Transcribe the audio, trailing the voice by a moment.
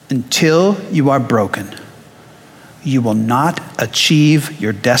until you are broken, you will not achieve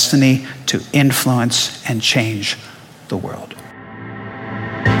your destiny to influence and change the world.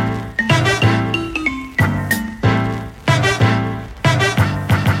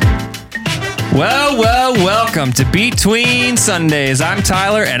 Well, welcome to Between Sundays. I'm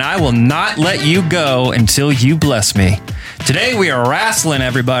Tyler, and I will not let you go until you bless me. Today we are wrestling,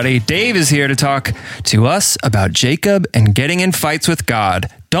 everybody. Dave is here to talk to us about Jacob and getting in fights with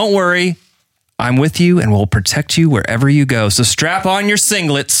God. Don't worry, I'm with you and will protect you wherever you go. So strap on your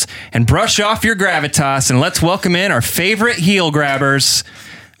singlets and brush off your gravitas, and let's welcome in our favorite heel grabbers,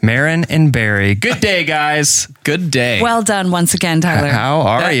 Marin and Barry. Good day, guys. Good day. Well done once again, Tyler. How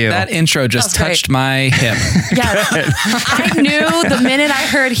are you? That intro just touched my hip. Yeah, I knew the minute I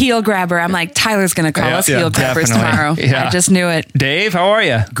heard heel grabber, I'm like, Tyler's going to call us heel grabbers tomorrow. Yeah. I just knew it. Dave, how are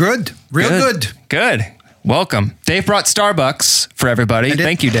you? Good. Real good. Good. Welcome. Dave brought Starbucks for everybody.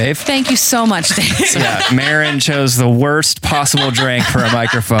 Thank you, Dave. Thank you so much, Dave. Yeah, Marin chose the worst possible drink for a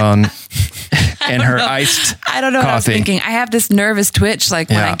microphone and her iced I don't know coffee. what I was thinking. I have this nervous twitch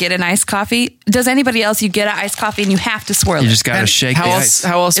like when I get an iced coffee. Does anybody else, you get an iced coffee and you have to swirl it? You just got to shake the ice.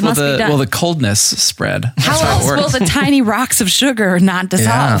 How else will the coldness spread? How else will the tiny rocks of sugar not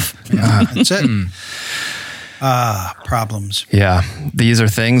dissolve? Yeah. That's it. Problems. Yeah. These are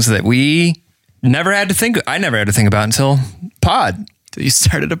things that we never had to think. I never had to think about until pod. You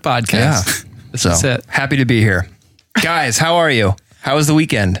started a podcast. Yeah. This is it. Happy to be here. Guys, how are you? How was the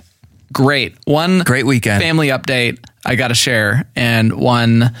weekend? Great. One great weekend. Family update I got to share, and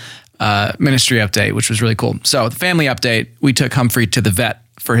one ministry update, which was really cool. So the family update, we took Humphrey to the vet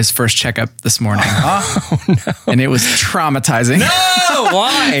for his first checkup this morning. Oh, no. And it was traumatizing. No,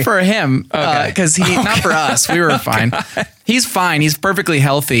 why? For him. Because not for us. We were fine. He's fine. He's perfectly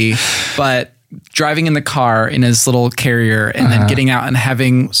healthy, but driving in the car in his little carrier and then getting out and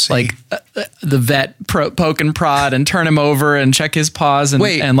having the vet poke and prod and turn him over and check his paws. And,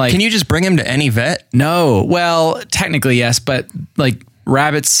 Wait, and like, can you just bring him to any vet? No. Well, technically, yes. But like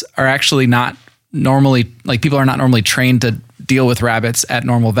rabbits are actually not normally, like people are not normally trained to deal with rabbits at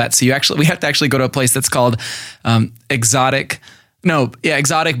normal vets. So we have to actually go to a place that's called exotic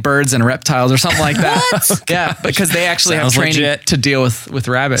birds and reptiles or something like that. What? Yeah, because they actually have training to deal with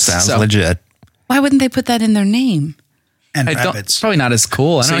rabbits. Sounds legit. Why wouldn't they put that in their name? And rabbits. Probably not as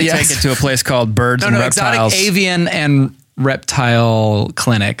cool. So you take it to a place called Birds and Reptiles. Exotic Avian and Reptile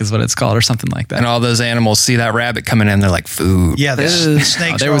Clinic is what it's called, or something like that. And all those animals see that rabbit coming in, they're like, food. Yeah, the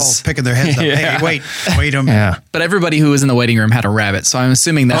snakes are all picking their heads up. Yeah. Hey, wait a minute. Yeah. But everybody who was in the waiting room had a rabbit, so I'm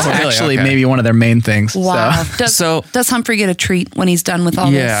assuming that's actually maybe one of their main things. Wow. So. Does Humphrey get a treat when he's done with all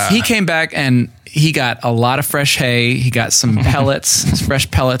this? He came back and he got a lot of fresh hay. He got some pellets, fresh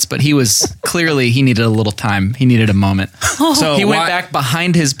pellets, but he needed a little time. He needed a moment. So he went back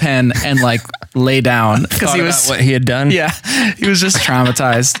behind his pen and like lay down because he was what he had done. Yeah, he was just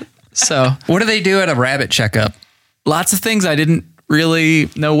traumatized. So what do they do at a rabbit checkup? Lots of things. I didn't really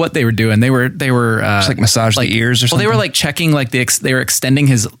know what they were doing. They were just like massage the ears or something. Well, they were like checking, like they were extending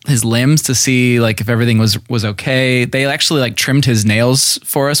his limbs to see like if everything was okay. They actually like trimmed his nails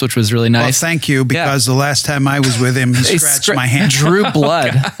for us, which was really nice. Well, thank you, because the last time I was with him, he scratched my hand. Drew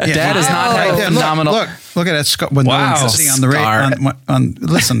blood. Dad has not had a phenomenal. Look at that scar. Wow. See on the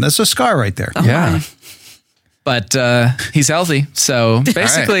listen, there's a scar right there. Yeah. But he's healthy. So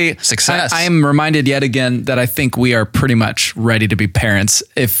basically, success. I am reminded yet again that I think we are pretty much ready to be parents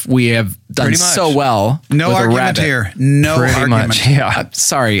if we have done so well. No with argument a rabbit. Here. No pretty argument. Much, yeah.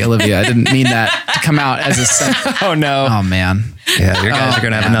 Sorry, Olivia. I didn't mean that to come out as a... Oh, no. Oh, man. Yeah, you guys are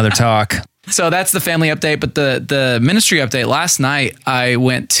going to have another talk. So that's the family update. But the ministry update, last night, I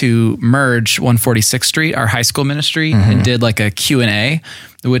went to Merge 146th Street, our high school ministry, and did like a Q&A,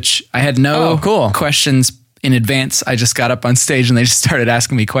 which I had no questions in advance. I just got up on stage and they just started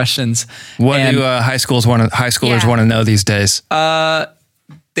asking me questions. What do high schoolers want to know these days?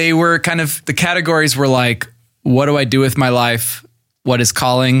 They were kind of, the categories were like, what do I do with my life? What is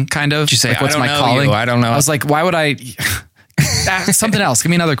calling, kind of? Did you say, like, what's my calling? I don't know. I was like, why would I... something else.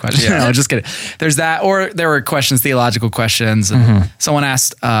 Give me another question. No, just kidding. There's that. Or there were questions, theological questions. And someone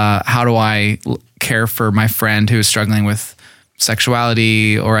asked, how do I care for my friend who is struggling with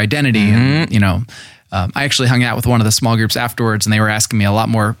sexuality or identity? And, I actually hung out with one of the small groups afterwards, and they were asking me a lot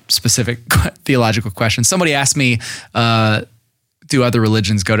more specific theological questions. Somebody asked me, do other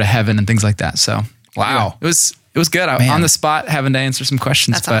religions go to heaven and things like that? So, wow. Yeah, it was good. On the spot, having to answer some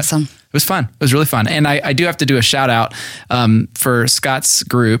questions. That's awesome. It was fun. It was really fun. And I do have to do a shout out for Scott's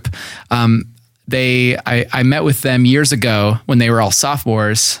group. I met with them years ago when they were all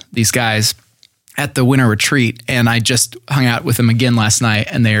sophomores, these guys, at the winter retreat, and I just hung out with them again last night,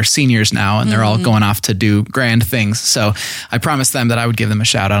 and they are seniors now, and they're all going off to do grand things. So I promised them that I would give them a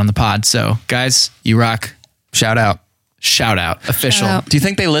shout out on the pod. So guys, you rock. Shout out. Official. Shout out. Do you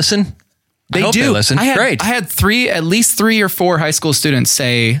think they listen? They do. They listen. Great. I had at least 3 or 4 high school students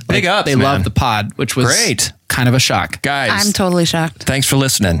say Big ups, they man. love the pod, which was Great. Kind of a shock. Guys, I'm totally shocked. thanks for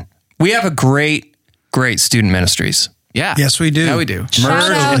listening. We have a great student ministries. Yeah. Yes, we do. Yeah, we do. Shout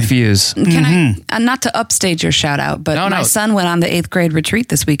Merge out. and fuse. Can I, not to upstage your shout out, but my son went on the 8th grade retreat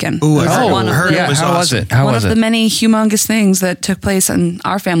this weekend. Ooh, I One heard it was how was awesome. it? How one was of it? the many humongous things that took place in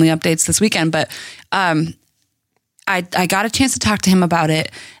our family updates this weekend. But I got a chance to talk to him about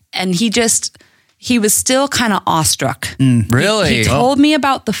it, and he was still kind of awestruck. Really? He told me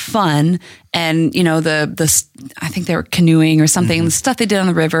about the fun and, I think they were canoeing or something, the stuff they did on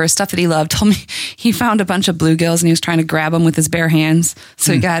the river, stuff that he loved. Told me he found a bunch of bluegills and he was trying to grab them with his bare hands.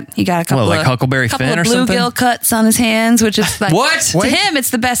 So he got a couple like of Huckleberry Finn or something? bluegill cuts on his hands, which is like, What? to him,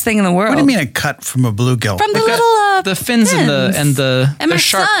 it's the best thing in the world. What do you mean a cut from a bluegill? From the little the fins and the and my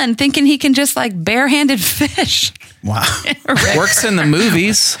sharp son thinking he can just like barehanded fish. Wow. works in the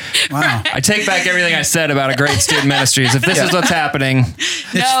movies. Wow. I take back everything I said about a great student ministries. If this is what's happening,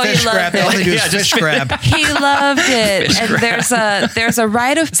 It's No, he fish loved grab. it. All they do is Yeah, just fish grab. He loved it. And there's a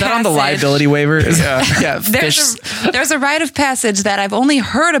rite of Is that on the liability waiver? Yeah. There's a rite of passage that I've only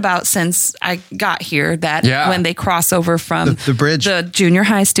heard about since I got here, that when they cross over from The bridge. the junior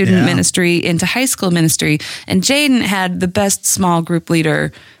high student Yeah. ministry into high school ministry. And Jaden had the best small group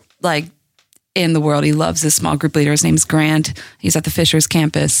leader in the world. He loves this small group leader. His name's Grant. He's at the Fishers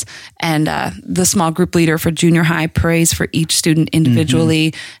campus. And the small group leader for junior high prays for each student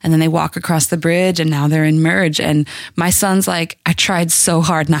individually. And then they walk across the bridge and now they're in merge. And my son's like, I tried so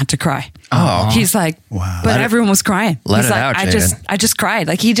hard not to cry. Oh. He's like, Wow. but everyone was crying. Let He's it like, out, I just cried.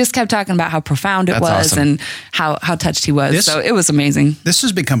 Like he just kept talking about how profound it That's was awesome. and how touched he was. This- So it was amazing. This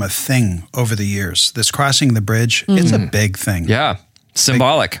has become a thing over the years. This crossing the bridge, it's a big thing. yeah,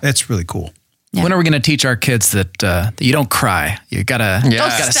 symbolic. It's really cool. Yeah. When are we going to teach our kids that you don't cry? You gotta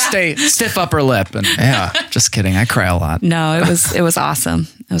stay stiff upper lip. And just kidding. I cry a lot. No, it was awesome.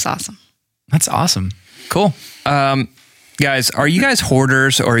 It was awesome. That's awesome. Cool. Guys, are you guys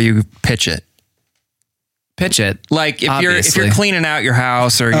hoarders or you pitch it? Pitch it. Like if Obviously. you're cleaning out your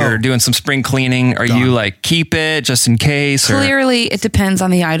house or you're doing some spring cleaning, are you like keep it just in case? Or? Clearly, it depends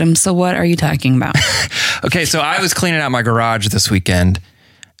on the item. So what are you talking about? Okay, so I was cleaning out my garage this weekend,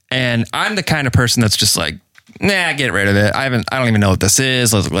 and I'm the kind of person that's just like, nah, get rid of it. I don't even know what this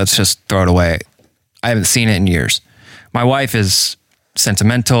is. Let's just throw it away. I haven't seen it in years. My wife is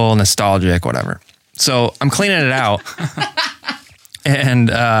sentimental, nostalgic, whatever. So I'm cleaning it out, and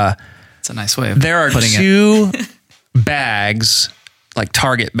It's a nice way of there are putting it. 2 bags, like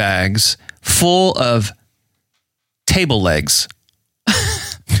Target bags, full of table legs.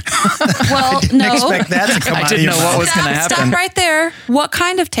 Well, no. Expect that to come I out didn't of know your what mouth. was going to happen. Stop right there. What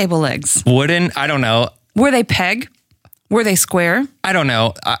kind of table legs? Wooden, I don't know. Were they peg? Were they square? I don't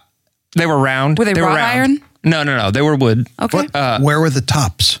know. They were round. Were they wrought round. iron? No. They were wood. Okay. Where were the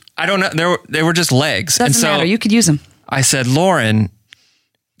tops? I don't know. They were just legs. Doesn't and so matter. You could use them. I said, Lauren,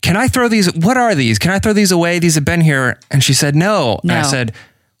 can I throw these? What are these? Can I throw these away? These have been here. And she said, no. And I No. said,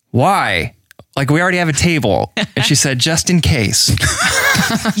 why? Like, we already have a table. And she said, just in case.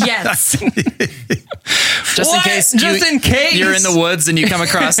 Yes. Just What? Just in case? You're in the woods and you come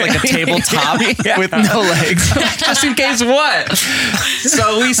across like a tabletop with no legs. Just in case what?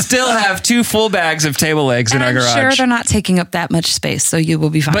 So we still have 2 full bags of table legs in And our I'm garage. sure they're not taking up that much space, so you will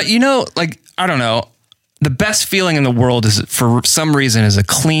be fine. But I don't know. The best feeling in the world is, for some reason, is a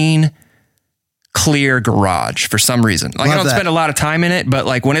clean, clear garage for some reason. Like, I Love don't that. spend a lot of time in it, but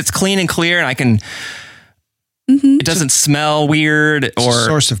like when it's clean and clear and I can, it doesn't smell weird It's a or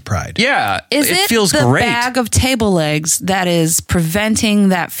source of pride. yeah, Is it feels the great. bag of table legs that is preventing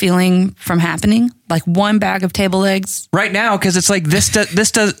that feeling from happening? Like one bag of table legs? Right now, because it's like this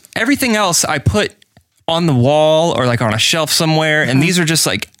does everything else I put on the wall or like on a shelf somewhere, and these are just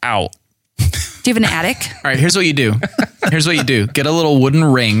like out. Do you have an attic? All right, here's what you do. Get a little wooden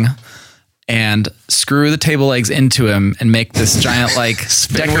ring and screw the table legs into him and make this giant like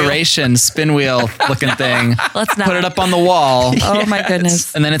decoration spin wheel looking thing. Let's not. Put it up on the wall. Oh my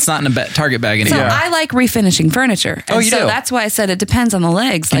goodness. And then it's not in a Target bag So anymore. I like refinishing furniture. Oh, And you so do? that's why I said it depends on the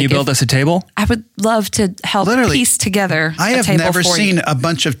legs. Can you build us a table? I would love to help Literally, piece together I a have table never for seen you. a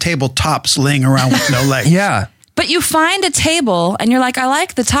bunch of tabletops laying around with no legs. Yeah. But you find a table and you're like, I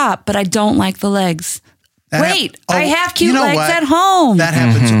like the top, but I don't like the legs. Wait, I have cute legs at home. That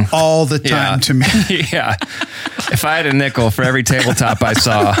happens all the time to me. Yeah. If I had a nickel for every tabletop I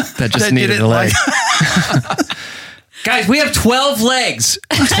saw that just needed a leg. Guys, we have 12 legs.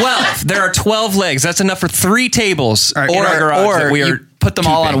 12. There are 12 legs. That's enough for 3 tables. Right. In our garage that we are you put them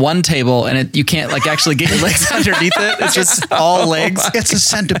all on one table and you can't like actually get your legs underneath it. It's just all legs. It's a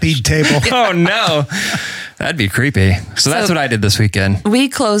centipede table. Oh, no. That'd be creepy. So that's what I did this weekend. We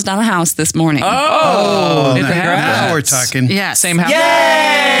closed on a house this morning. Oh, Congrats. now we're talking. Yeah. Same house.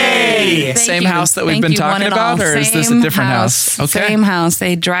 Yay! Same house that we've been talking about, or is this a different house? Okay. Same house.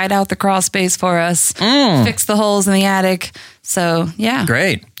 They dried out the crawl space for us, fixed the holes in the attic. So, yeah.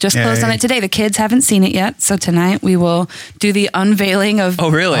 Great. Just closed on it today. The kids haven't seen it yet. So tonight we will do the unveiling of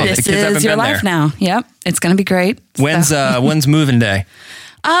really? This The kids haven't is your been life there. now. Yep. It's going to be great. When's moving day?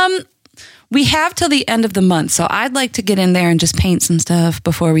 We have till the end of the month, so I'd like to get in there and just paint some stuff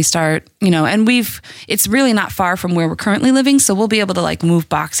before we start, and it's really not far from where we're currently living, so we'll be able to like move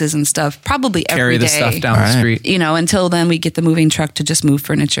boxes and stuff probably every day. Carry the stuff down the street. Until then we get the moving truck to just move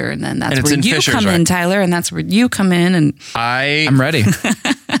furniture, and then that's where you Fishers, come in, Tyler, and that's where you come in. And I'm ready.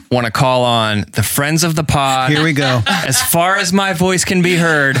 Want to call on the friends of the pod. Here we go. As far as my voice can be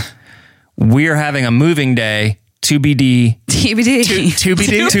heard, we are having a moving day. TBD.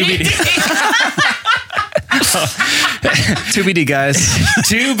 TBD, guys.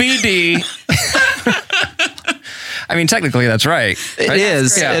 TBD. I mean, technically, that's right. It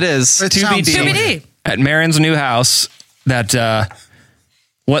is. Yeah. It is. It sounds TBD. At Marin's new house. That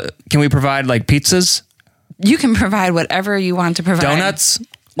what can we provide? Like pizzas, You can provide whatever you want to provide. donuts.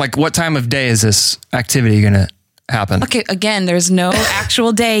 Like, what time of day is this activity going to happen? Okay, again, there's no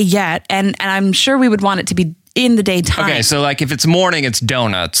actual day yet, and I'm sure we would want it to be in the daytime. Okay, so like if it's morning, it's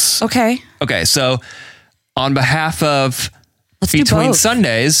donuts. Okay. Okay, so on behalf of Let's do between both.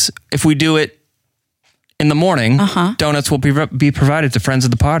 Sundays, if we do it in the morning, donuts will be provided to friends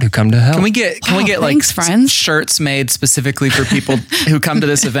of the pod who come to help. Can we get thanks, friends. shirts made specifically for people who come to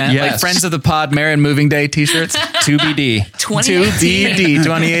this event? Yes. Like Friends of the Pod Marion Moving Day t-shirts? TBD. 2BD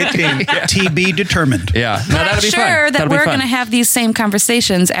 2018. TB determined. Yeah, no, that'll be fun. Sure that That'll be we're fun. going to have these same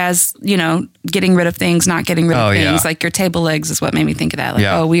conversations as, getting rid of things, not getting rid of Oh, things. yeah. Like your table legs is what made me think of that. Like,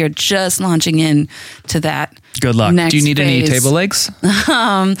 Yeah. we are just launching in to that. Good luck. Next Do you need any phase. table legs?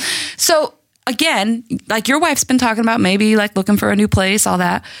 So again, like your wife's been talking about maybe like looking for a new place, all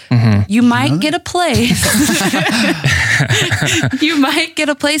that. Mm-hmm. You might get a place. You might get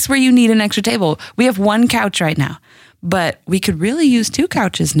a place where you need an extra table. We have one couch right now, but we could really use 2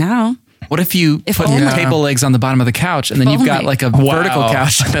 couches now. What if you put only. table legs on the bottom of the couch and then you've got only. like a Wow. vertical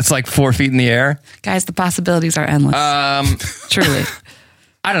couch? That's like 4 feet in the air. Guys, the possibilities are endless. Truly.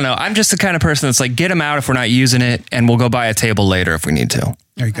 I don't know. I'm just the kind of person that's like, get them out if we're not using it, and we'll go buy a table later if we need to.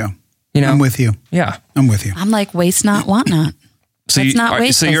 There you go. I'm with you. Yeah. I'm with you. I'm like, waste not, want not. So Let's not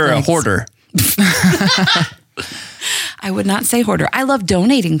waste so those you're a legs. hoarder. I would not say hoarder. I love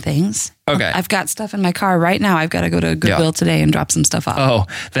donating things. Okay. I've got stuff in my car right now. I've got to go to Goodwill today and drop some stuff off. Oh,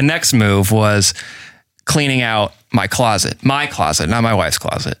 the next move was cleaning out my closet, not my wife's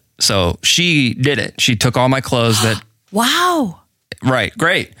closet. So she did it. She took all my clothes that, Wow. right,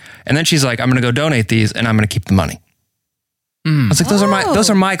 great. And then she's like, I'm going to go donate these and I'm going to keep the money. I was like, those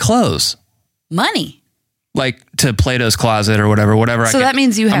are my clothes. Money. Like to Plato's closet or whatever. So that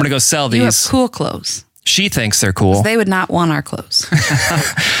means I'm going to go sell You have these. cool clothes. She thinks they're cool. They would not want our clothes.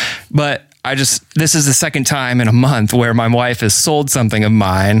 But this is the second time in a month where my wife has sold something of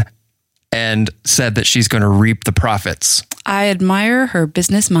mine and said that she's going to reap the profits. I admire her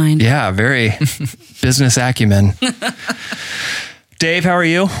business mind. Yeah, very business acumen. Dave, how are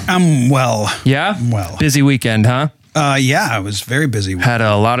you? I'm well. Yeah? Well. Busy weekend, huh? Yeah, I was very busy. Had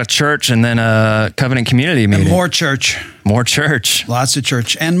a lot of church and then a covenant community meeting. More church. More church. Lots of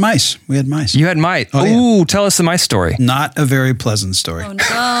church. And mice. We had mice. You had mice. Oh, yeah. Ooh, tell us the mice story. Not a very pleasant story. Oh,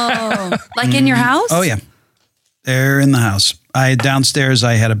 no. Like in your house? Oh, yeah. They're in the house. Downstairs,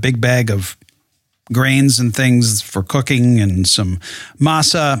 I had a big bag of grains and things for cooking and some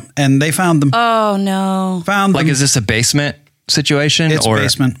masa, and they found them. Oh, no. Found Like, them. is this a basement situation? It's or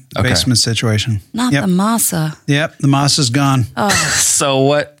basement. Okay. Basement situation. Not Yep. the masa. Yep. The masa's gone.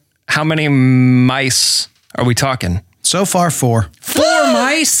 So how many mice are we talking? So far, 4. 4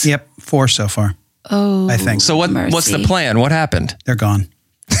 mice? Yep. 4 so far. Oh. I think. So what's the Mercy. plan? What happened? They're gone.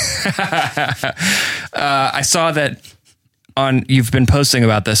 I saw that you've been posting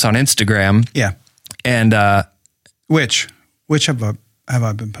about this on Instagram. Yeah. And Which have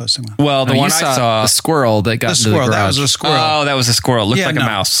I been posting on? well, the You one I saw a squirrel that got The into the squirrel. garage. That was a squirrel. Oh, that was a squirrel. It looked like no. a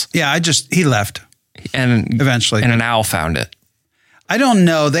mouse. Yeah, he left. And Eventually. And an owl found it. I don't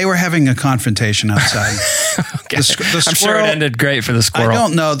know. They were having a confrontation outside. Okay. The I'm sure it ended great for the I squirrel.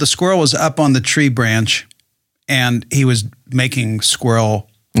 don't know. The squirrel was up on the tree branch, and he was making squirrel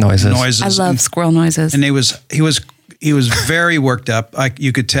noises. I love squirrel noises. And he was very worked up.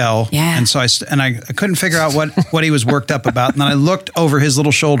 You could tell. Yeah. And so I couldn't figure out what he was worked up about. And then I looked over his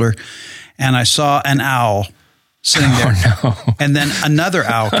little shoulder, and I saw an owl sitting there. Oh, no. And then another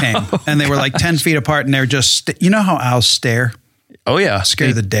owl came, and they were like 10 feet apart, and they're just, you know how owls stare? Oh, yeah.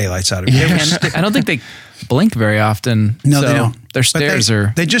 Scare the daylights out of you. Yeah. They were And I don't think they blink very often. No, so they don't. Their But stares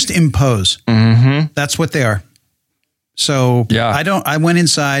they just impose. Mm-hmm. That's what they are. So Yeah. I went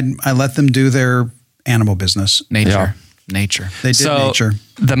inside. I let them do their animal business. nature. Yeah. Nature. They did So nature.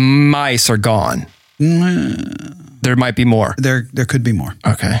 the mice are gone. There might be more. There could be more.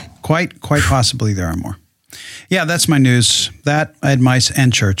 Okay. Quite possibly there are more. Yeah, that's my news. That I had mice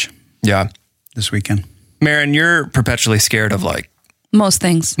and church Yeah. this weekend. Marin, you're perpetually scared of like Most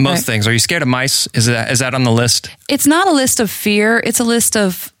things. most right? things. Are you scared of mice? Is that on the list? It's not a list of fear. It's a list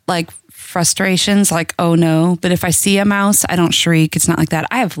of like frustrations, like, oh no. But if I see a mouse, I don't shriek. It's not like that.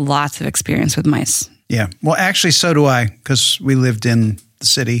 I have lots of experience with mice. Yeah. Well, actually, so do I, because we lived in the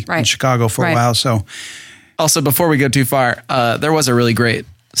city in Right. Chicago for a Right. while. So Also, before we go too far, there was a really great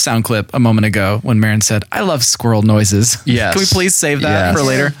sound clip a moment ago when Marin said, I love squirrel noises. Yes. Can we please save that Yes. for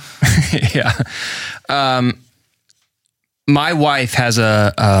later? Yeah. My wife has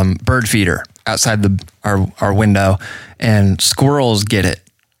a bird feeder outside our window, and squirrels get it.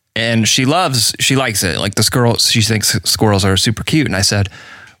 And she likes it. Like she thinks squirrels are super cute. And I said,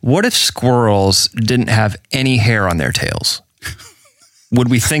 what if squirrels didn't have any hair on their tails? Would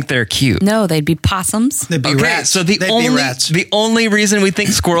we think they're cute? No, they'd be possums. they'd be rats. So They'd be rats. the only reason we think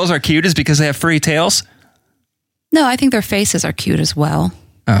squirrels are cute is because they have furry tails? No, I think their faces are cute as well.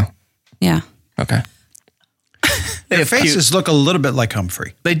 Oh, Yeah. okay. Their faces look a little bit like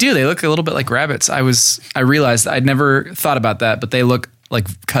Humphrey. They do. They look a little bit like rabbits. I realized I'd never thought about that, but they look like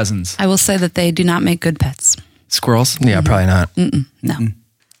cousins. I will say that they do not make good pets. Squirrels. Yeah, probably not. No.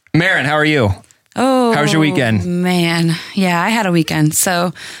 Marin, how are you? Oh, How was your weekend? Man, yeah, I had a weekend.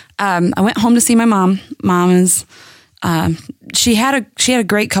 So I went home to see my mom. Mom is she had a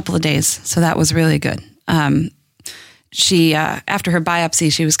great couple of days, so that was really good. She after her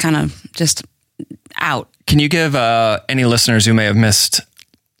biopsy, she was kind of just out. Can you give any listeners who may have missed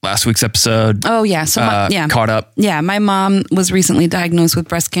last week's episode Oh yeah, so caught up? Yeah, my mom was recently diagnosed with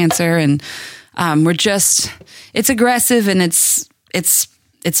breast cancer, and it's aggressive, and it's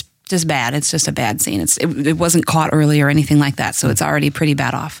just bad. It's just a bad scene. It wasn't caught early or anything like that, so it's already pretty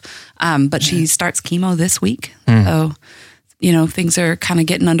bad off. But she starts chemo this week, so things are kind of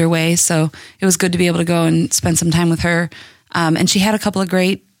getting underway. So it was good to be able to go and spend some time with her. And she had a couple of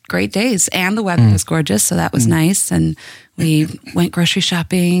great days, and the weather was gorgeous, so that was nice. And we went grocery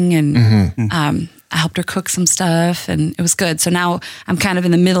shopping, and I helped her cook some stuff, and it was good. So now I'm kind of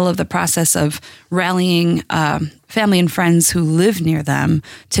in the middle of the process of rallying family and friends who live near them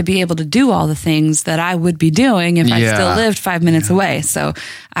to be able to do all the things that I would be doing if I still lived 5 minutes away. So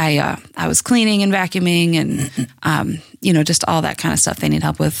I was cleaning and vacuuming and, just all that kind of stuff they need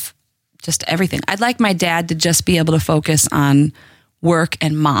help with, just everything. I'd like my dad to just be able to focus on work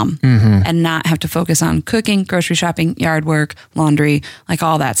and mom and not have to focus on cooking, grocery shopping, yard work, laundry, like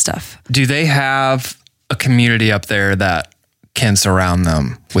all that stuff. Do they have a community up there that can surround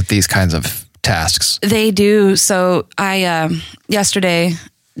them with these kinds of tasks? They do. So I, yesterday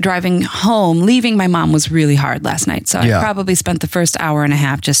driving home, leaving my mom was really hard last night. So I probably spent the first hour and a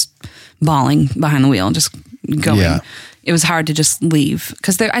half just bawling behind the wheel and just going. Yeah. It was hard to just leave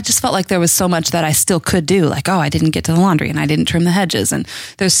because I just felt like there was so much that I still could do. Like, I didn't get to the laundry and I didn't trim the hedges, and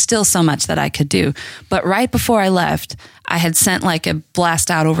there's still so much that I could do. But right before I left, I had sent like a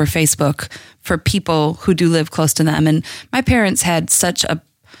blast out over Facebook for people who do live close to them. And my parents had such a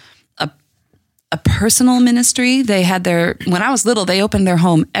personal ministry. They had when I was little, they opened their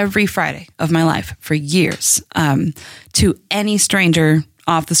home every Friday of my life for years to any stranger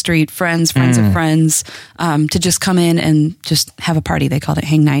off the street, friends of friends, to just come in and just have a party. They called it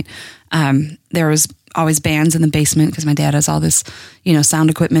hang night. There was always bands in the basement because my dad has all this, sound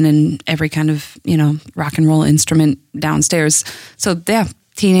equipment and every kind of, rock and roll instrument downstairs. So yeah,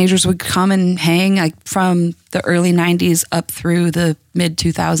 teenagers would come and hang like from the early 90s up through the mid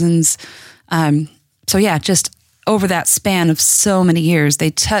 2000s. So yeah, just over that span of so many years, they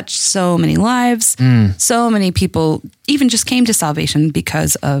touched so many lives. So many people even just came to salvation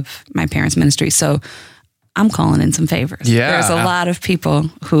because of my parents' ministry. So I'm calling in some favors. Yeah. There's a lot of people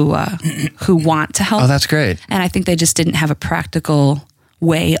who want to help. Oh, that's great. And I think they just didn't have a practical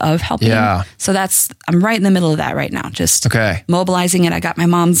way of helping. Yeah. So I'm right in the middle of that right now. Just mobilizing it. I got my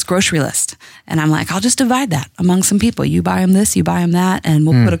mom's grocery list and I'm like, I'll just divide that among some people. You buy them this, you buy them that, and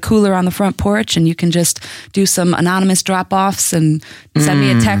we'll put a cooler on the front porch and you can just do some anonymous drop-offs and send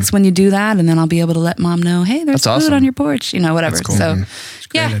me a text when you do that. And then I'll be able to let mom know, hey, there's food on your porch, whatever. That's cool. So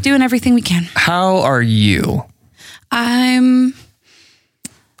doing everything we can. How are you? I'm...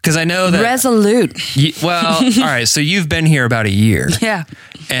 Because I know that... resolute. All right. So you've been here about a year. Yeah.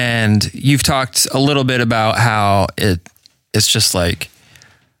 And you've talked a little bit about how it's just like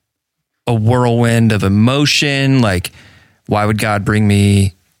a whirlwind of emotion. Like, why would God bring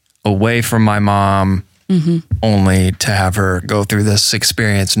me away from my mom only to have her go through this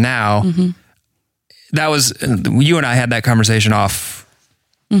experience now? That was... you and I had that conversation off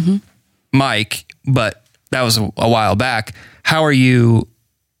mic, but that was a while back. How are you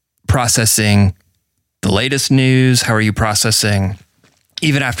processing the latest news? How are you processing,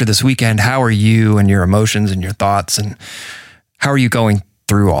 even after this weekend, how are you and your emotions and your thoughts, and how are you going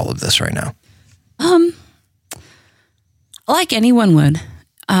through all of this right now? Like anyone would.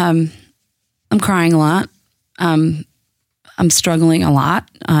 I'm crying a lot. I'm struggling a lot,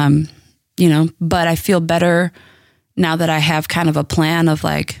 but I feel better now that I have kind of a plan of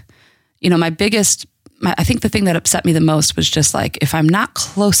like, I think the thing that upset me the most was just like, if I'm not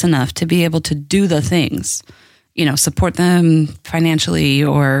close enough to be able to do the things, support them financially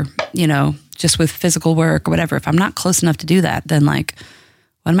or, just with physical work or whatever, if I'm not close enough to do that, then like,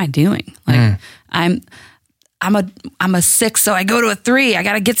 what am I doing? Like I'm a 6, so I go to a 3. I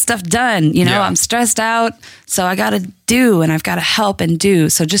got to get stuff done. I'm stressed out, so I got to do, and I've got to help and do.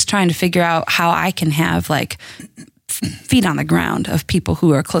 So just trying to figure out how I can have like feet on the ground of people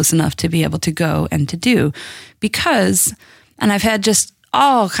who are close enough to be able to go and to do, and I've had just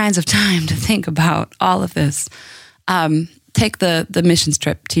all kinds of time to think about all of this. Take the missions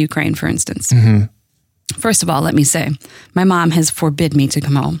trip to Ukraine, for instance. First of all, let me say, my mom has forbid me to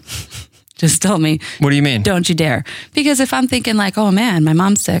come home. Just told me. What do you mean? Don't you dare. Because if I'm thinking like, oh man, my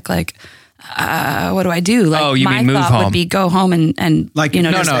mom's sick, like, what do I do? Like, you my mean move thought home? would be go home and like,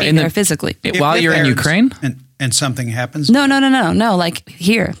 just be there physically. While you're in Ukraine? And something happens? No, like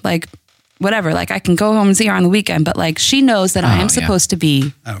here, like whatever. Like I can go home and see her on the weekend, but like she knows that I am supposed to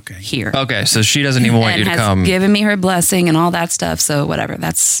be here. Okay, so she doesn't even want you to come. And has given me her blessing and all that stuff. So whatever,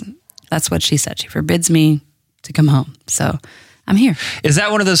 that's what she said. She forbids me to come home. So I'm here. Is that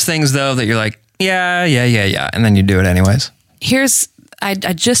one of those things though that you're like, yeah, and then you do it anyways? I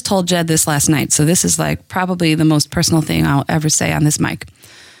just told Jed this last night, so this is like probably the most personal thing I'll ever say on this mic.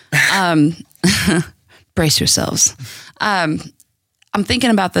 Brace yourselves. I'm thinking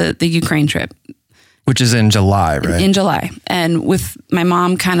about the Ukraine trip. Which is in July, right? In July. And with my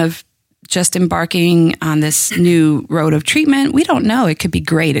mom kind of just embarking on this new road of treatment, we don't know. It could be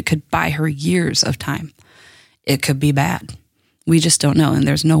great. It could buy her years of time. It could be bad. We just don't know, and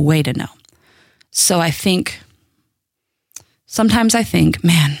there's no way to know. So sometimes I think,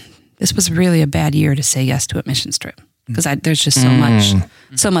 man, this was really a bad year to say yes to a missions trip because there's just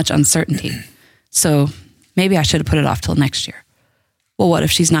so much uncertainty. So maybe I should have put it off till next year. Well, what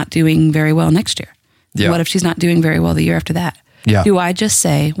if she's not doing very well next year? Yeah. What if she's not doing very well the year after that? Yeah. Do I just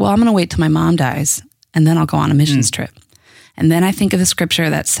say, well, I'm going to wait till my mom dies and then I'll go on a missions trip? And then I think of the scripture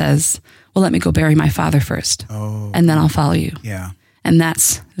that says, well, let me go bury my father first and then I'll follow you. Yeah. And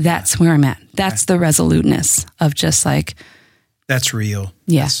that's where I'm at. That's the resoluteness of just like, that's real.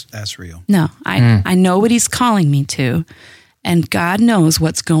 Yeah. That's real. No, I know what he's calling me to, and God knows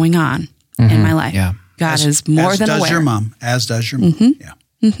what's going on in my life. Yeah. God is more than aware. As does your mom. As does your mom.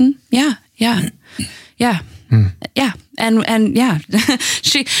 Yeah. Yeah. Yeah. And yeah,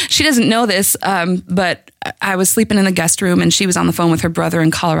 she doesn't know this, but I was sleeping in the guest room and she was on the phone with her brother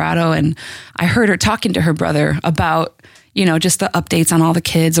in Colorado, and I heard her talking to her brother about, just the updates on all the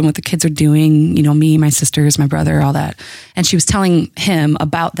kids and what the kids are doing, me, my sisters, my brother, all that. And she was telling him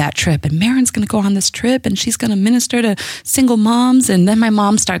about that trip, and Marin's going to go on this trip and she's going to minister to single moms. And then my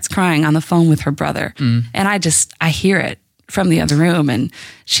mom starts crying on the phone with her brother. And I hear it from the other room, and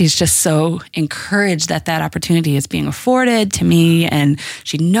she's just so encouraged that opportunity is being afforded to me, and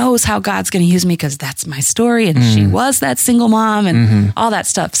she knows how God's going to use me because that's my story, and she was that single mom and all that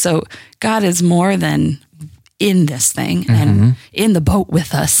stuff. So God is more than in this thing and in the boat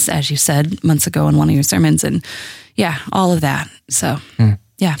with us, as you said months ago in one of your sermons, and all of that. So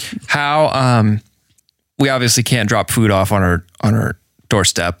how we obviously can't drop food off on our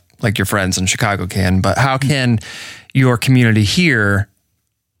doorstep like your friends in Chicago can, but how can your community here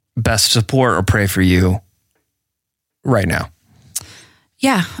best support or pray for you right now?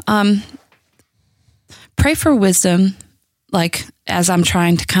 Yeah. Pray for wisdom, like as I'm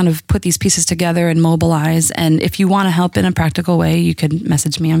trying to kind of put these pieces together and mobilize. And if you want to help in a practical way, you could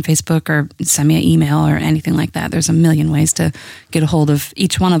message me on Facebook or send me an email or anything like that. There's a million ways to get a hold of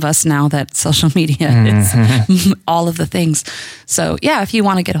each one of us now that social media is all of the things. So yeah, if you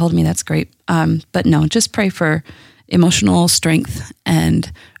want to get a hold of me, that's great. But no, just pray for emotional strength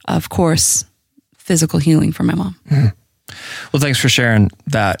and of course, physical healing for my mom. Well, thanks for sharing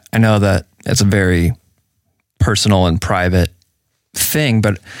that. I know that it's a very personal and private thing,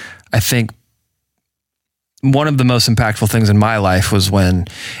 but I think one of the most impactful things in my life was when,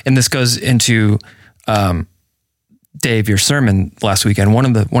 and this goes into Dave, your sermon last weekend. One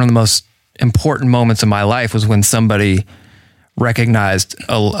of the most important moments in my life was when somebody recognized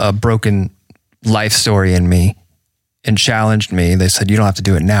a broken life story in me and challenged me. They said, "You don't have to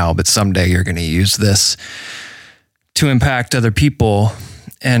do it now, but someday you're going to use this to impact other people."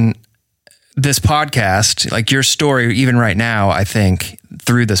 And this podcast, like your story, even right now, I think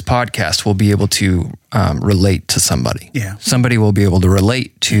through this podcast, will be able to relate to somebody. Yeah. Somebody will be able to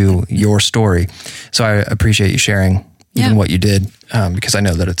relate to your story. So I appreciate you sharing even what you did, because I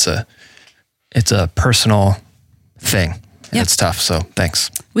know that it's a personal thing. Yep. It's tough. So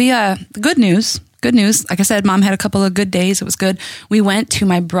thanks. We, good news. Like I said, Mom had a couple of good days. It was good. We went to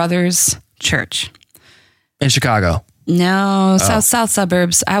my brother's church. In Chicago. No, south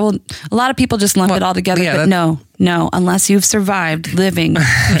suburbs. A lot of people just lump it all together, but no, unless you've survived living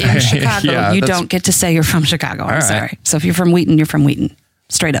in Chicago, you don't get to say you're from Chicago. I'm sorry. So if you're from Wheaton, you're from Wheaton.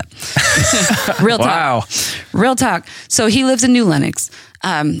 Straight up. Real talk. Wow. Real talk. So he lives in New Lenox.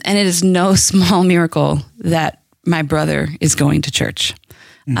 And it is no small miracle that my brother is going to church.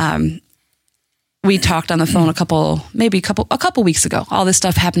 We talked on the phone a couple weeks ago, all this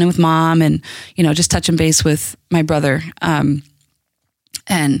stuff happening with Mom and, just touching base with my brother. And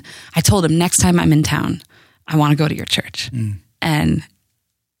I told him, next time I'm in town, I want to go to your church. And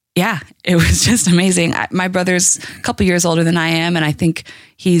yeah, it was just amazing. My brother's a couple years older than I am. And I think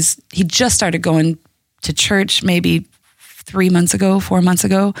he just started going to church maybe 4 months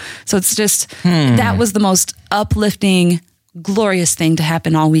ago. So it's just, that was the most uplifting, glorious thing to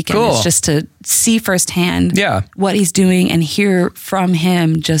happen all weekend. Cool. It's just to see firsthand what he's doing and hear from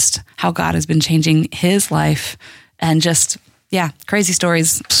him just how God has been changing his life and just, crazy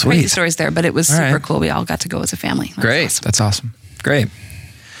stories. Sweet. Crazy stories there, but it was super cool. We all got to go as a family. Great. That's awesome. Great.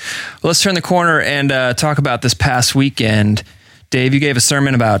 Well, let's turn the corner and talk about this past weekend. Dave, you gave a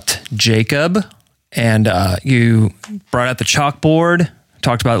sermon about Jacob and you brought out the chalkboard,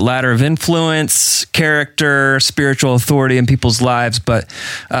 talked about ladder of influence, character, spiritual authority in people's lives. But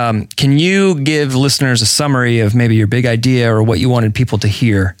can you give listeners a summary of maybe your big idea or what you wanted people to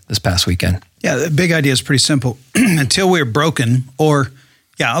hear this past weekend? Yeah, the big idea is pretty simple. Until we're broken,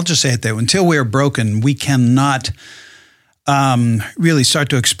 I'll just say it there. Until we're broken, we cannot really start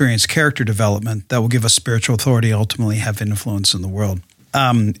to experience character development that will give us spiritual authority, ultimately have influence in the world.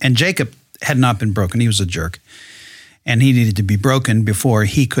 And Jacob had not been broken. He was a jerk. And he needed to be broken before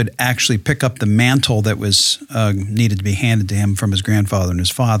he could actually pick up the mantle that was needed to be handed to him from his grandfather and his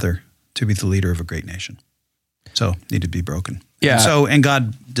father to be the leader of a great nation. So needed to be broken. Yeah. And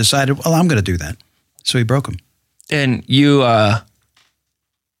God decided, well, I'm going to do that. So he broke him. And you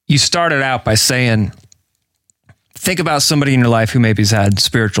started out by saying, think about somebody in your life who maybe has had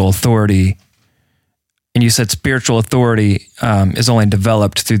spiritual authority. And you said spiritual authority is only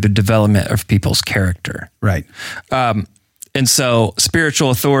developed through the development of people's character. Right. And so spiritual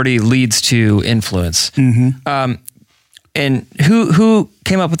authority leads to influence. Mm-hmm. And who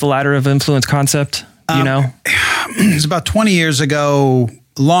came up with the ladder of influence concept? It was about 20 years ago,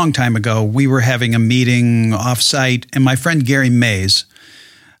 a long time ago. We were having a meeting offsite, and my friend Gary Mays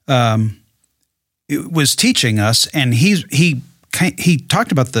was teaching us, and he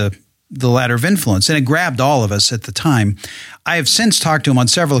talked about the ladder of influence, and it grabbed all of us at the time. I have since talked to him on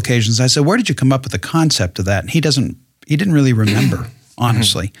several occasions. I said, "Where did you come up with the concept of that?" And he didn't really remember,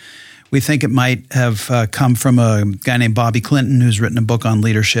 honestly. We think it might have come from a guy named Bobby Clinton, who's written a book on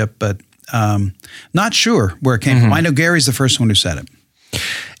leadership, but not sure where it came from. I know Gary's the first one who said it.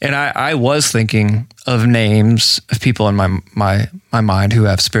 And I was thinking of names of people in my mind who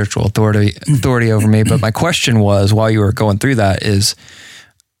have spiritual authority over me. But my question was, while you were going through that, is,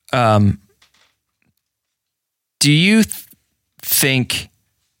 do you think,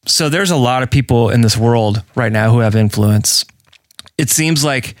 so there's a lot of people in this world right now who have influence. It seems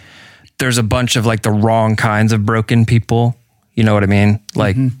like there's a bunch of like the wrong kinds of broken people. You know what I mean?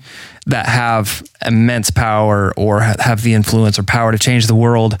 Like that have immense power or have the influence or power to change the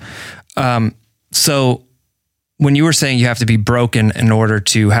world. So when you were saying you have to be broken in order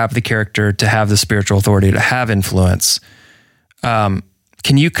to have the character, to have the spiritual authority, to have influence,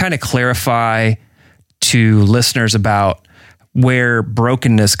 Can you kind of clarify to listeners about where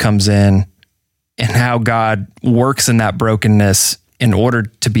brokenness comes in and how God works in that brokenness in order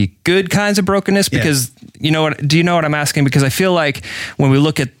to be good kinds of brokenness? Because do you know what I'm asking? Because I feel like when we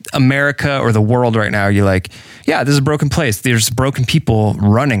look at America or the world right now, you're like, yeah, this is a broken place. There's broken people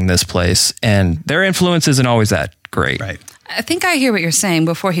running this place and their influence isn't always that great. Right. I think I hear what you're saying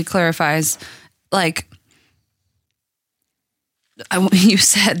before he clarifies. Like, you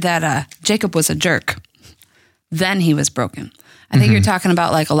said that Jacob was a jerk. Then he was broken. I think you're talking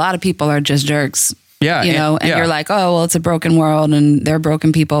about like a lot of people are just jerks. Yeah. You know, and you're like, oh, well, it's a broken world and they're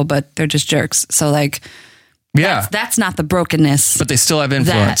broken people, but they're just jerks. So like, that's not the brokenness. But they still have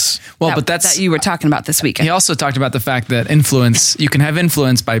influence. That you were talking about this weekend. He also talked about the fact that influence, you can have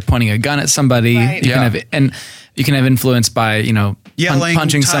influence by pointing a gun at somebody. Right. You can have influence by, Yelling,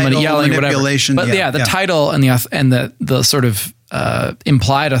 punching somebody, yelling, whatever. But the title and the sort of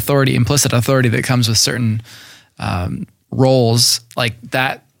implied authority, implicit authority that comes with certain roles like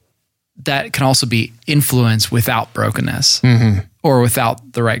that can also be influence without brokenness or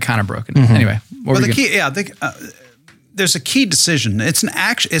without the right kind of brokenness. Anyway, there's a key decision. It's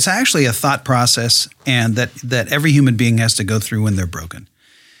actually a thought process, and that every human being has to go through when they're broken,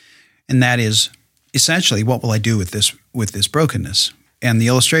 and that is essentially, what will I do with this brokenness? And the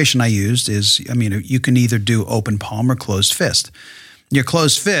illustration I used is, you can either do open palm or closed fist. Your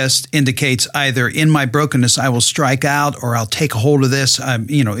closed fist indicates either in my brokenness I will strike out or I'll take a hold of this.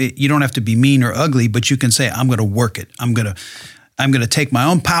 You don't have to be mean or ugly, but you can say I'm going to work it. I'm going to take my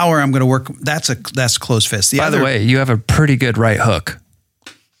own power. I'm going to work. That's closed fist. By the way, you have a pretty good right hook.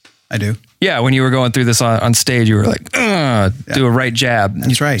 I do. Yeah, when you were going through this on stage, you were like, do a right jab.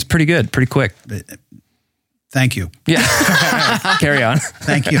 That's right. It's pretty good, pretty quick. Thank you. Yeah. Carry on.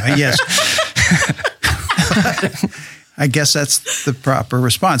 Thank you. Yes. I guess that's the proper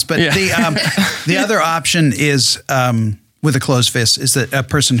response. But the other option is with a closed fist is that a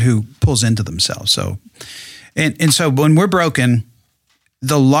person who pulls into themselves. So, and so when we're broken,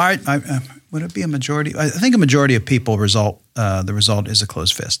 would it be a majority? I think a majority of people the result is a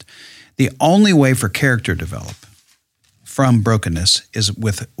closed fist. The only way for character to develop from brokenness is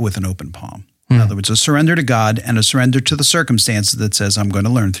with an open palm. In other words, a surrender to God and a surrender to the circumstances that says, I'm going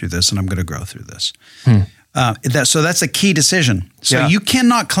to learn through this and I'm going to grow through this. So that's a key decision. So you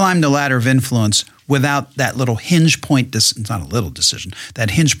cannot climb the ladder of influence without that little hinge point. It's not a little decision,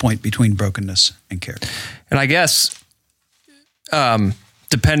 that hinge point between brokenness and character. And I guess,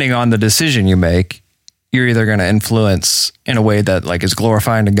 depending on the decision you make, you're either going to influence in a way that like is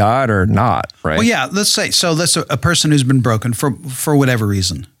glorifying to God or not, right? Well, yeah, let's say, so that's a person who's been broken for whatever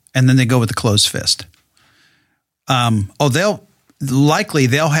reason. And then they go with the closed fist. They'll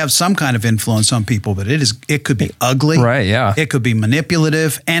have some kind of influence on people, but it could be ugly. Right, yeah. It could be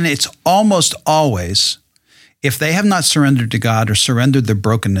manipulative. And it's almost always, if they have not surrendered to God or surrendered their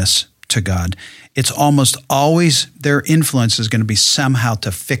brokenness to God, it's almost always their influence is going to be somehow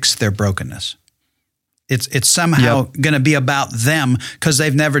to fix their brokenness. It's somehow going to be about them because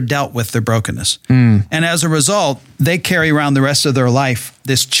they've never dealt with their brokenness. And as a result, they carry around the rest of their life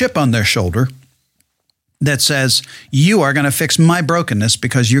this chip on their shoulder that says, you are going to fix my brokenness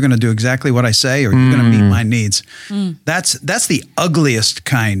because you're going to do exactly what I say or you're going to meet my needs. That's the ugliest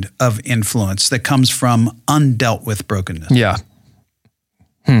kind of influence that comes from undealt with brokenness. Yeah.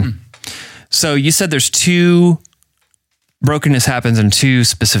 So you said brokenness happens in two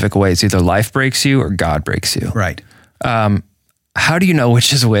specific ways. Either life breaks you or God breaks you. Right. How do you know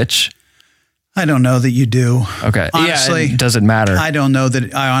which is which? I don't know that you do. Okay. Honestly, yeah, does it matter? I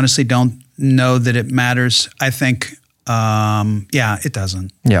honestly don't know that it matters. I think, it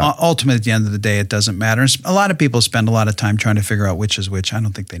doesn't. Yeah. Ultimately, at the end of the day, it doesn't matter. A lot of people spend a lot of time trying to figure out which is which. I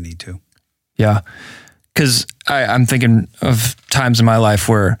don't think they need to. Yeah. Because I'm thinking of times in my life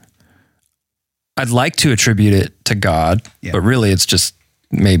where I'd like to attribute it to God, but really it's just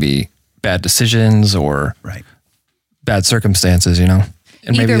maybe bad decisions or bad circumstances, and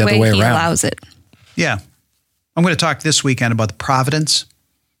maybe the other way around. He allows it. Yeah. I'm going to talk this weekend about the providence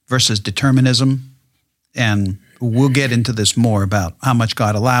versus determinism, and we'll get into this more about how much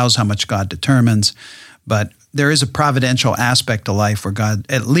God allows, how much God determines, but there is a providential aspect to life where God,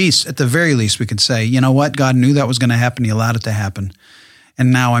 at the very least, we could say, you know what? God knew that was going to happen. He allowed it to happen.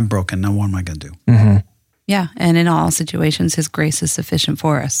 And now I'm broken. Now what am I going to do? Mm-hmm. Yeah. And in all situations, his grace is sufficient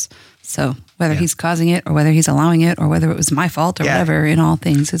for us. So whether he's causing it or whether he's allowing it or whether it was my fault or whatever, in all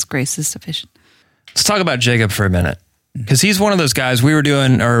things, his grace is sufficient. Let's talk about Jacob for a minute. Because he's one of those guys we were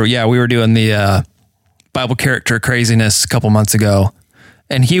doing the Bible character craziness a couple months ago.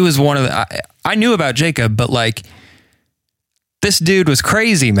 And he was one of the, I knew about Jacob, but like, I don't know if you know this, but Jacob was one of the guys that was like, oh, I knew about Jacob, but like, this dude was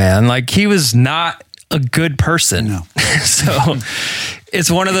crazy, man. Like, he was not a good person. No. So it's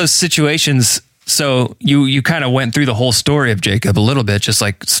one of those situations. So you kind of went through the whole story of Jacob a little bit, just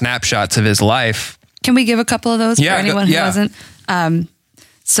like snapshots of his life. Can we give a couple of those for anyone who wasn't?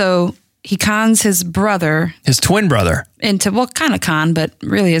 So he cons his brother. His twin brother. Into, well, kind of con, but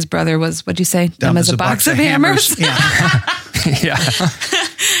really his brother was, what'd you say? Dumb as a box of hammers. Yeah.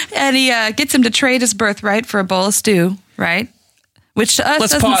 And he gets him to trade his birthright for a bowl of stew, right? Which to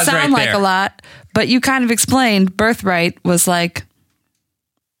us doesn't sound like a lot, but you kind of explained birthright was like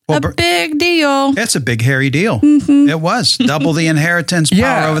a big deal. It's a big, hairy deal. Mm-hmm. It was. Double the inheritance,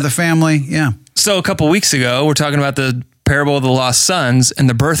 power over the family. Yeah. So a couple weeks ago, we're talking about the parable of the lost sons, and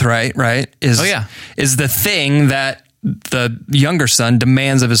the birthright, right, is the thing that the younger son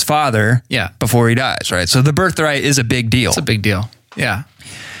demands of his father before he dies, right? So the birthright is a big deal. It's a big deal. Yeah.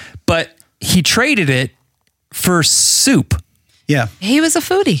 But he traded it for soup. Yeah. He was a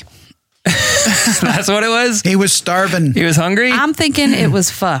foodie. That's what it was? He was starving. He was hungry? I'm thinking it was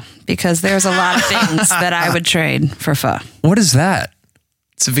pho, because there's a lot of things that I would trade for pho. What is that?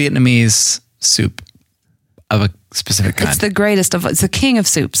 It's a Vietnamese soup of a specific kind. It's the greatest of, it's the king of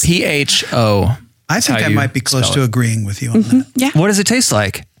soups. PHO. I think I might be close to agreeing with you on that. Yeah. What does it taste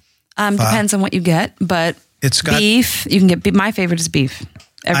like? Depends on what you get, but it's got beef. You can get, my favorite is beef.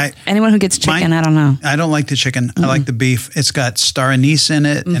 Anyone who gets chicken, I don't know. I don't like the chicken. Mm-hmm. I like the beef. It's got star anise in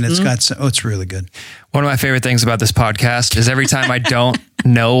it, and it's got, it's really good. One of my favorite things about this podcast is every time I don't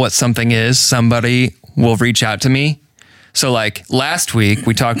know what something is, somebody will reach out to me. So like last week,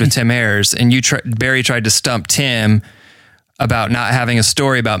 we talked with Tim Ayers, and Barry tried to stump Tim about not having a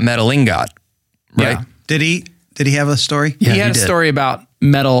story about metal ingot, right? Yeah. Did he have a story? Yeah, he had a story about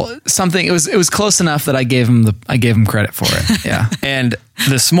metal something. It was close enough that I gave him credit for it. Yeah. And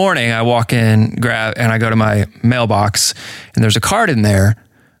this morning I walk in, and I go to my mailbox, and there's a card in there,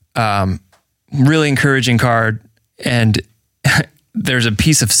 really encouraging card, and there's a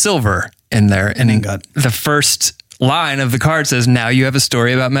piece of silver in there, and the first line of the card says, "Now you have a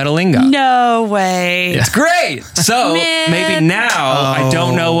story about metal ingot." No way. It's great. So maybe now I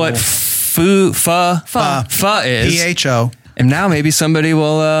don't know what pho is. PHO. And now maybe somebody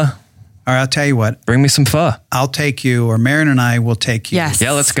will All right, I'll tell you what. bring me some pho. I'll take you, or Marion and I will take you. Yes.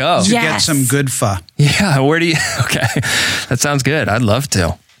 Yeah, let's go. To get some good pho. Yeah, where do you... Okay, that sounds good. I'd love to.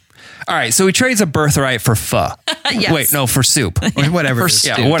 All right, so he trades a birthright for pho. Yes. Wait, no, for soup. Whatever. For it is.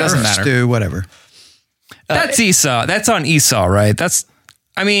 stew. what Doesn't doesn't matter. Stew, whatever. That's Esau. That's on Esau, right?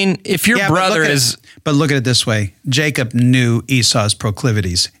 I mean, if your brother is... But look at it this way. Jacob knew Esau's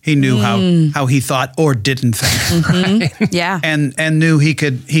proclivities. He knew how he thought or didn't think. Mm-hmm. Yeah. And knew he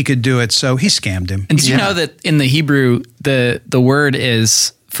could do it, so he scammed him. And did you know that in the Hebrew, the word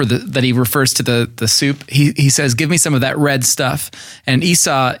is that he refers to the soup? He says, "Give me some of that red stuff." And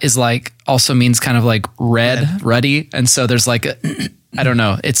Esau is like, also means kind of like ruddy. And so there's like, I don't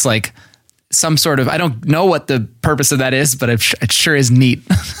know. It's like some sort of, I don't know what the purpose of that is, but it sure is neat.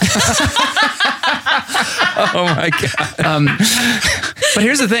 Oh my God. But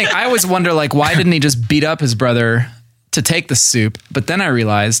here's the thing. I always wonder, like, why didn't he just beat up his brother to take the soup? But then I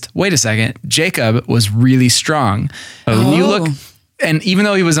realized, wait a second, Jacob was really strong. And you look, and even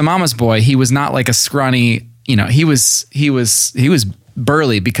though he was a mama's boy, he was not like a scrawny, he was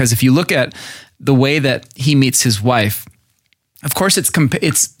burly, because if you look at the way that he meets his wife, of course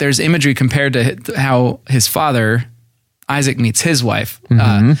there's imagery compared to how his father Isaac meets his wife,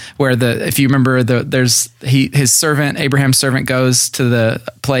 where if you remember, his servant, Abraham's servant, goes to the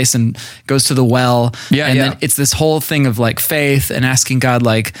place and goes to the well. Then it's this whole thing of like faith and asking God,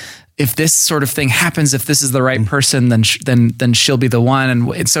 like, if this sort of thing happens, if this is the right person, then she'll be the one.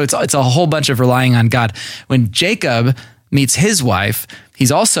 And so it's a whole bunch of relying on God. When Jacob meets his wife,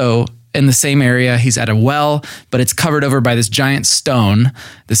 he's also in the same area. He's at a well, but it's covered over by this giant stone,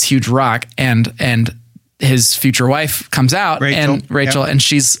 this huge rock, and his future wife comes out, Rachel, and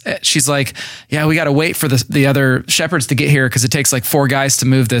she's like, yeah, we got to wait for the other shepherds to get here because it takes like 4 guys to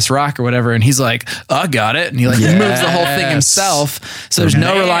move this rock or whatever. And he's like, I got it. And he moves the whole thing himself. So there's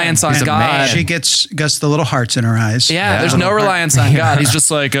no reliance on God. She gets the little hearts in her eyes. Yeah, there's no reliance on God. He's just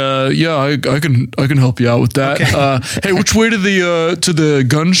like, I can help you out with that. Okay. Hey, which way to the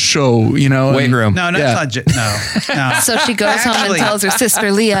gun show? Weight room. No, that's not. No. So she goes home and tells her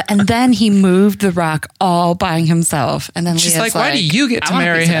sister Leah, and then he moved the rock all by himself. And then she's Leah's like, why do you get to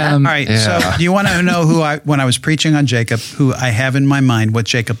marry him? All right. So do you want to know when I was preaching on Jacob, who I have in my mind what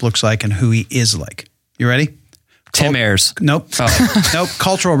Jacob looks like and who he is like? You ready? Tim Ayers. Nope. Nope.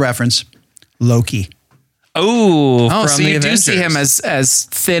 Cultural reference. Loki. Oh, so you do see him as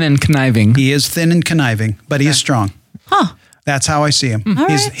thin and conniving. He is thin and conniving, but he is strong. Huh. That's how I see him. All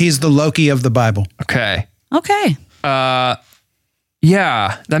right. He's the Loki of the Bible. Okay. Okay.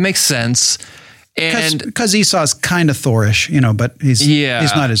 Yeah, that makes sense. And Because Esau's kind of Thorish, but he's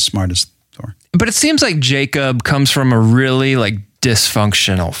not as smart as Thor. but it seems like Jacob comes from a really like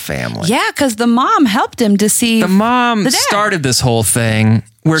dysfunctional family. Yeah, because the mom helped him deceive. The mom the dad. started this whole thing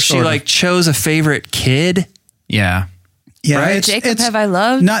where she Sort of. like chose a favorite kid. Yeah. Yeah, Right? Jacob have I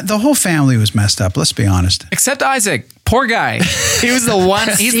loved? Not the whole family was messed up. Let's be honest. Except Isaac. Poor guy. He was the one.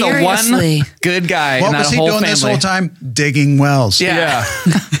 He's the Seriously. one good guy What in that was he whole doing family. this whole time? Digging wells. Yeah.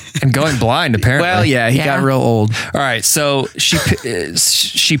 And going blind apparently. Well, yeah, he got real old. All right, so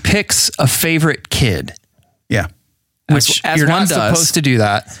she picks a favorite kid. Yeah. Which As you're one not does. supposed to do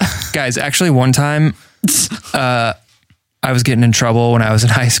that. Guys, actually one time I was getting in trouble when I was in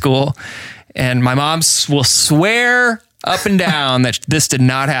high school, and my mom will swear up and down that this did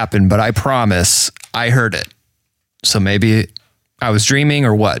not happen, but I promise I heard it. So maybe I was dreaming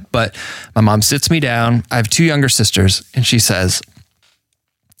or what, but my mom sits me down. I have 2 younger sisters, and she says,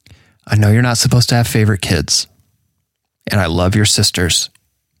 I know you're not supposed to have favorite kids, and I love your sisters,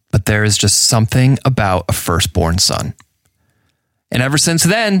 but there is just something about a firstborn son. And ever since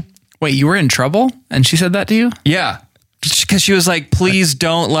then, Wait, you were in trouble? And she said that to you? yeah, because she was like, please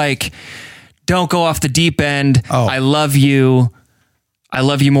don't go off the deep end. Oh. I love you. I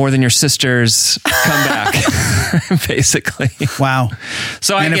love you more than your sisters. Come back, basically. Wow.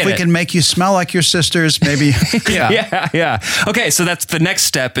 So I And get if we it. can make you smell like your sisters, maybe. Yeah. Okay, so that's the next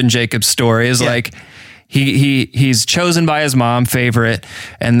step in Jacob's story is Yeah. like he's chosen by his mom, favorite,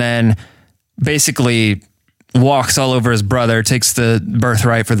 and then basically walks all over his brother, takes the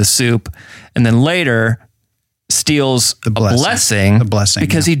birthright for the soup, and then later steals The blessing. The blessing,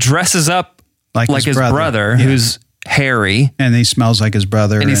 because yeah. he dresses up like Like his his brother, brother. Yeah. who's hairy, And he smells like his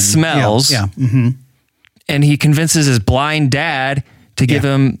brother. and he smells. Yeah. Mm-hmm. and he convinces his blind dad to give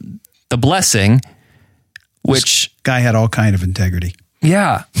him the blessing, which Guy had all kind of integrity.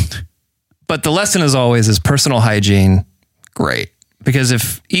 yeah. But the lesson is always is personal hygiene. Great. Because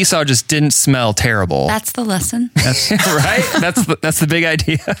if Esau just didn't smell terrible, That's the lesson. right? That's the big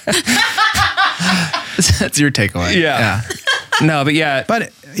idea. That's your takeaway. Yeah. No, but yeah.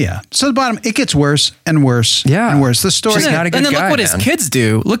 But yeah. So the bottom, it gets worse and worse Yeah. and worse. The story. She's not a good And then guy, look what his man. kids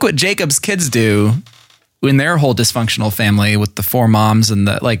do. Look what Jacob's kids do in their whole dysfunctional family with the 4 moms and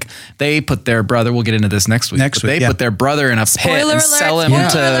they put their brother, we'll get into this next week. Next but week, they yeah. put their brother in a pit Spoiler and alert, sell him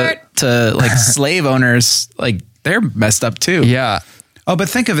spoiler to like slave owners. Like they're messed up too. Yeah. Oh, but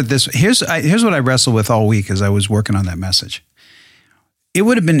think of it this. Here's what I wrestled with all week as I was working on that message. It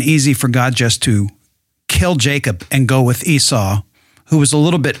would have been easy for God just to kill Jacob and go with Esau, who was a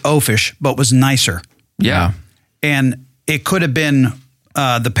little bit oafish, but was nicer. Yeah. And it could have been,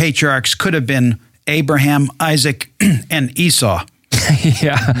 the patriarchs could have been Abraham, Isaac, and Esau.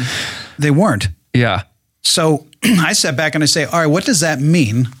 Yeah. They weren't. Yeah. So I sat back and I say, all right, what does that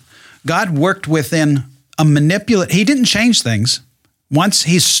mean? God worked within a he didn't change things. Once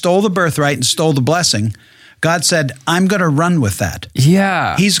he stole the birthright and stole the blessing, God said, I'm going to run with that.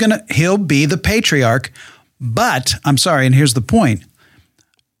 Yeah. He'll be the patriarch, but I'm sorry, and here's the point.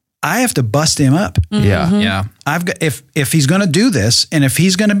 I have to bust him up. Yeah. Yeah. I've got if he's going to do this, and if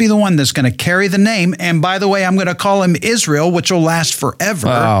he's going to be the one that's going to carry the name, and by the way, I'm going to call him Israel, which will last forever.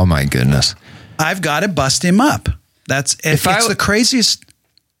 Oh my goodness. I've got to bust him up. It's the craziest.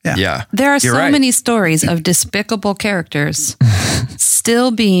 Yeah. Yeah. There are You're so right. many stories of despicable characters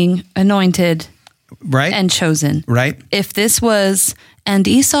still being anointed Right. and chosen. Right. If this was, and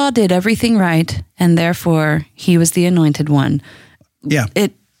Esau did everything right, and therefore he was the anointed one. Yeah.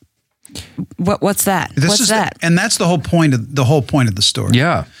 What's that? What's that? And that's the whole point of the story.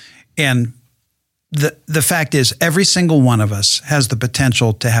 Yeah. And the fact is, every single one of us has the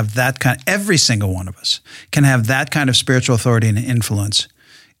potential to have every single one of us can have that kind of spiritual authority and influence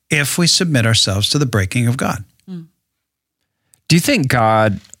if we submit ourselves to the breaking of God. Do you think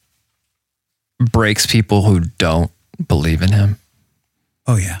God breaks people who don't believe in him?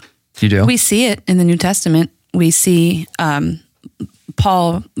 Oh, yeah. You do? We see it in the New Testament. We see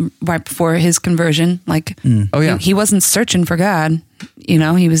Paul right before his conversion. Like, Oh, yeah. he wasn't searching for God.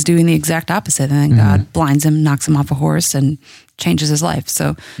 He was doing the exact opposite. And then God blinds him, knocks him off a horse, and changes his life.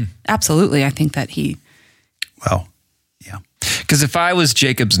 So, absolutely, I think that Well, yeah. Because if I was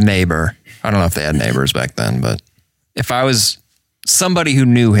Jacob's neighbor, I don't know if they had neighbors back then, but if I was somebody who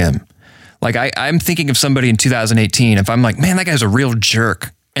knew him, like I'm thinking of somebody in 2018, if I'm like, man, that guy's a real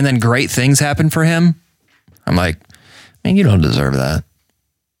jerk, and then great things happen for him, I'm like, man, you don't deserve that.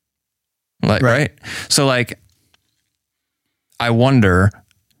 Like, right? So like, I wonder,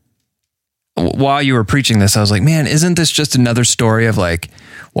 while you were preaching this, I was like, man, isn't this just another story of like,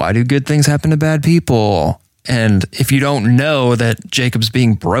 why do good things happen to bad people? And if you don't know that Jacob's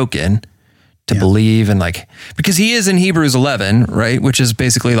being broken to believe and like, because he is in Hebrews 11, right? Which is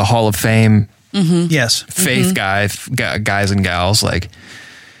basically the Hall of Fame. Yes. Faith guys and gals. Like,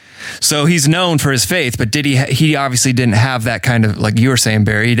 so he's known for his faith, but he obviously didn't have that kind of, like you were saying,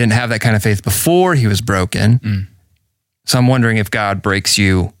 Barry, he didn't have that kind of faith before he was broken. So I'm wondering if God breaks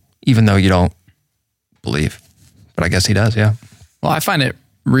you even though you don't believe, but I guess he does. Yeah. Well, I find it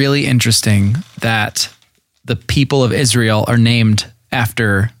really interesting that the people of Israel are named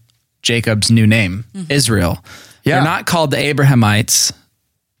after Jacob's new name, Israel. Yeah. They're not called the Abrahamites.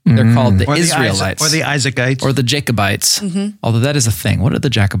 They're called the Israelites. Or the Isaacites. Or the Jacobites. Although that is a thing. What are the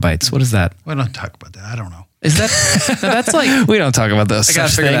Jacobites? What is that? We don't talk about that. I don't know. Is that, that's like, We don't talk about those. I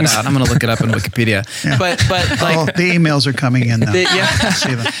gotta figure that out. I'm going to look it up in Wikipedia. But like, the emails are coming in now.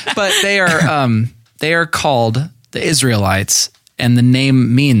 See them. but they are called the Israelites, and the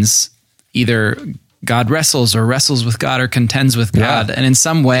name means either God wrestles or wrestles with God or contends with God. And in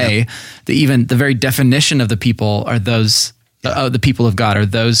some way, the very definition of the people are those, the people of God are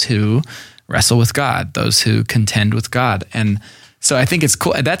those who wrestle with God, those who contend with God. And so I think it's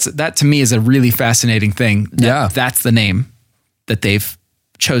cool. That to me is a really fascinating thing. That's the name that they've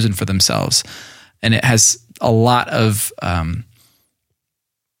chosen for themselves. And it has a lot of, I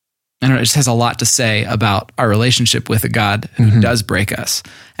don't know, it just has a lot to say about our relationship with a God who does break us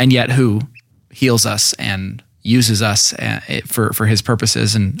and yet who heals us and uses us for his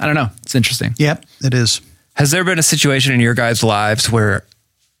purposes. And I don't know, it's interesting. Yep, it is. Has there been a situation in your guys' lives where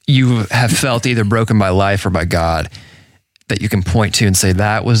you have felt either broken by life or by God that you can point to and say,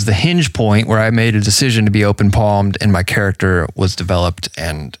 that was the hinge point where I made a decision to be open-palmed and my character was developed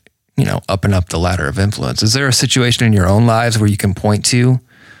and, up and up the ladder of influence? Is there a situation in your own lives where you can point to?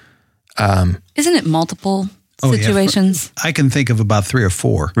 Isn't it multiple situations? I can think of about 3 or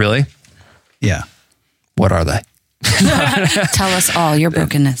 4. Really? Yeah. What are they? Tell us all your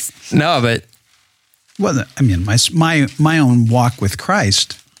brokenness. No, but Well, I mean, my own walk with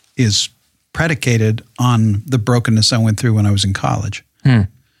Christ is predicated on the brokenness I went through when I was in college.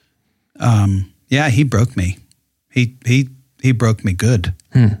 He broke me. He broke me good.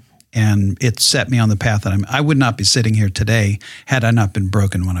 And it set me on the path that I would not be sitting here today had I not been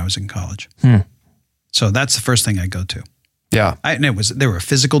broken when I was in college. So that's the first thing I go to. yeah. And there were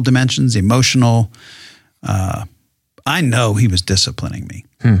physical dimensions, emotional. I know he was disciplining me.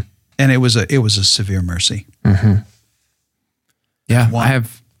 And it was a severe mercy. Yeah,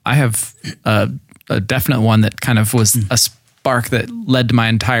 I have a definite one that kind of was a spark that led to my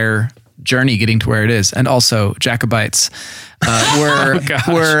entire journey getting to where it is, and also Jacobites were a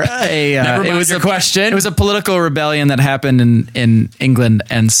Never mind your question. It was a political rebellion that happened in England,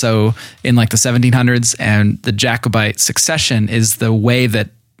 and so in like the 1700s, and the Jacobite succession is the way that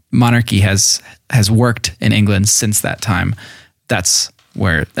monarchy has worked in England since that time. That's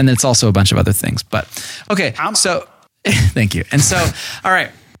where, and it's also a bunch of other things. But okay, so thank you. And so, all right.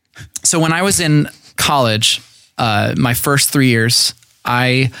 So when I was in college, my first 3 years,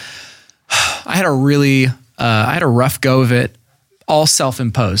 I had a rough go of it, all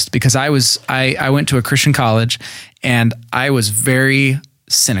self-imposed, because I went to a Christian college and I was very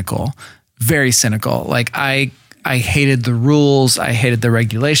cynical. Like I hated the rules. I hated the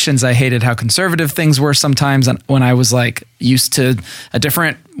regulations. I hated how conservative things were sometimes when I was like used to a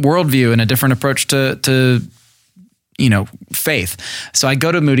different worldview and a different approach to faith. So I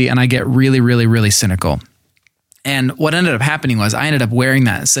go to Moody and I get really, really, really cynical. And what ended up happening was I ended up wearing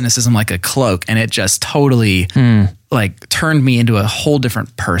that cynicism like a cloak, and it just totally like turned me into a whole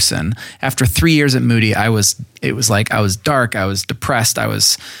different person. After 3 years at Moody, it was like I was dark, I was depressed, I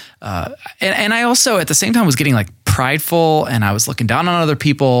was, and I also at the same time was getting like prideful, and I was looking down on other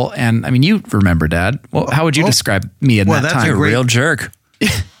people. And I mean, you remember, Dad? Well, how would you describe me in that time? You're a real jerk.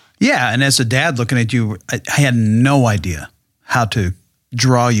 Yeah, and as a dad looking at you, I had no idea how to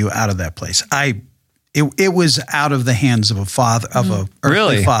draw you out of that place. It was out of the hands of a father, of a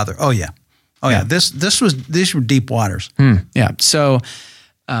earthly father. Oh yeah. These were deep waters. Yeah. So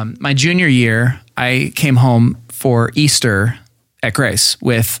my junior year, I came home for Easter at Grace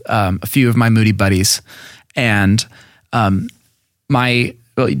with a few of my Moody buddies, and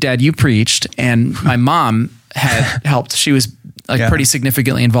Dad, you preached, and my mom had helped. She was pretty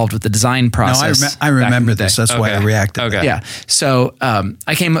significantly involved with the design process. No, I remember this. That's why I reacted. Okay. Yeah. So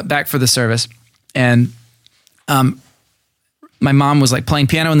I came back for the service, and my mom was like playing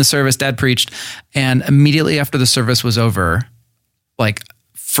piano in the service. Dad preached, and immediately after the service was over, like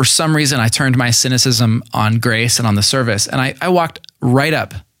for some reason I turned my cynicism on Grace and on the service, and I walked right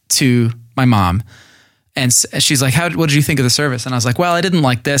up to my mom. And she's like, what did you think of the service? And I was like, well, I didn't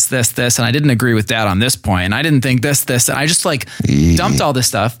like this, and I didn't agree with Dad on this point. And I didn't think this. And I just like dumped all this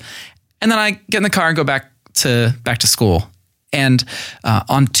stuff. And then I get in the car and go back to school. And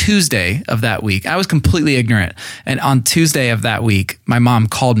on Tuesday of that week, I was completely ignorant. And on Tuesday of that week, my mom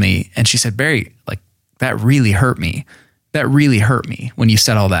called me and she said, Barry, like, that really hurt me. That really hurt me when you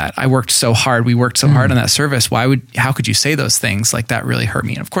said all that. I worked so hard. We worked so hard on that service. How could you say those things? Like, that really hurt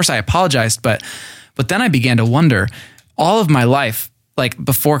me. And of course I apologized, but then I began to wonder, all of my life, like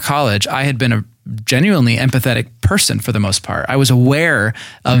before college, I had been a genuinely empathetic person for the most part. I was aware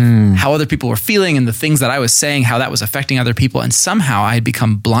of how other people were feeling and the things that I was saying, how that was affecting other people. And somehow I had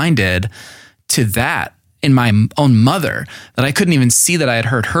become blinded to that in my own mother, that I couldn't even see that I had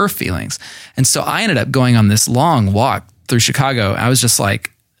hurt her feelings. And so I ended up going on this long walk through Chicago. I was just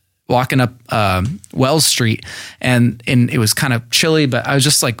like walking up Wells Street, and it was kind of chilly, but I was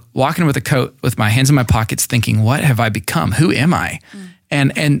just like walking with a coat with my hands in my pockets thinking, what have I become? Who am I?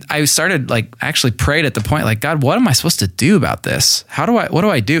 And I started like actually prayed at the point, like, God, what am I supposed to do about this? What do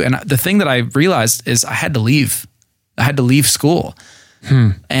I do? And the thing that I realized is I had to leave. I had to leave school.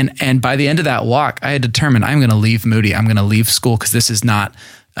 And by the end of that walk, I had determined I'm going to leave Moody. I'm going to leave school because this is not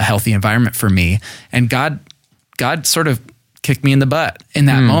a healthy environment for me. And God sort of kicked me in the butt in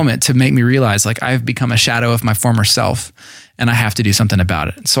that moment to make me realize, like, I've become a shadow of my former self and I have to do something about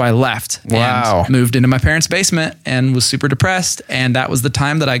it. So I left and moved into my parents' basement and was super depressed. And that was the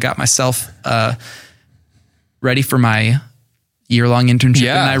time that I got myself ready for my year-long internship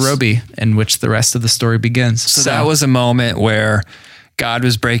in Nairobi, in which the rest of the story begins. So that was a moment where God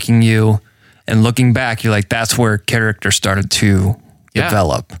was breaking you, and looking back, you're like, that's where character started to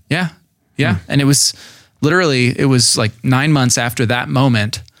develop. Yeah. And it was like 9 months after that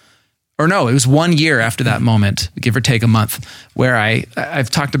moment, or no, it was 1 year after that moment, give or take a month, where I've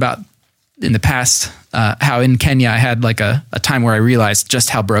talked about in the past how in Kenya I had like a time where I realized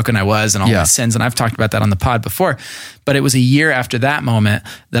just how broken I was and all my sins. And I've talked about that on the pod before, but it was a year after that moment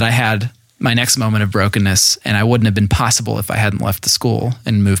that I had my next moment of brokenness, and I wouldn't have been possible if I hadn't left the school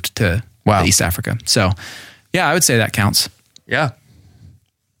and moved to East Africa. So yeah, I would say that counts. Yeah.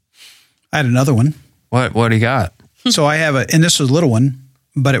 I had another one. What do you got? So I have and this was a little one,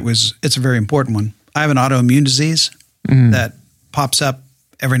 but it's a very important one. I have an autoimmune disease that pops up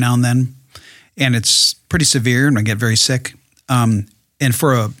every now and then, and it's pretty severe, and I get very sick. And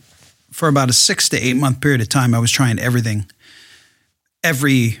for about a 6 to 8 month period of time, I was trying everything.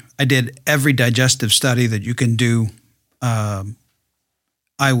 I did every digestive study that you can do.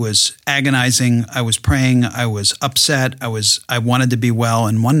 I was agonizing. I was praying. I was upset. I wanted to be well.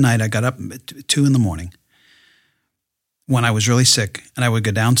 And one night I got up at 2 a.m. when I was really sick, and I would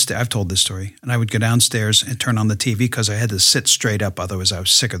go downstairs. I've told this story. And I would go downstairs and turn on the TV because I had to sit straight up. Otherwise I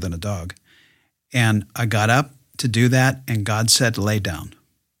was sicker than a dog. And I got up to do that, and God said, lay down,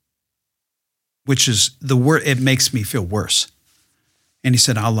 which is the word. It makes me feel worse. And he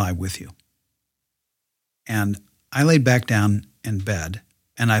said, I'll lie with you. And I laid back down in bed,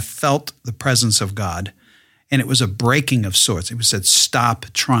 and I felt the presence of God, and it was a breaking of sorts. It said, stop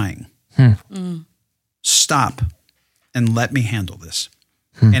trying. Stop and let me handle this.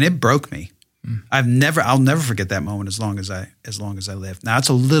 And it broke me. I'll never forget that moment as long as I live. Now it's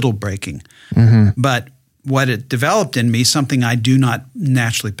a little breaking, but what it developed in me, something I do not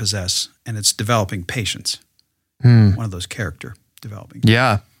naturally possess, and it's developing patience. One of those character developing.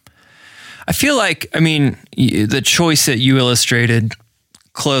 Yeah. I feel like, the choice that you illustrated,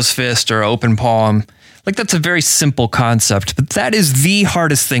 closed fist or open palm, like that's a very simple concept, but that is the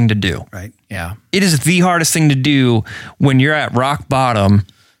hardest thing to do. Right. Yeah. It is the hardest thing to do when you're at rock bottom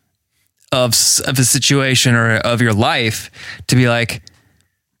of a situation or of your life, to be like,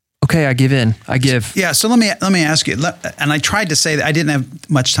 okay, I give in. I give. Yeah. So let me ask you, and I tried to say that I didn't have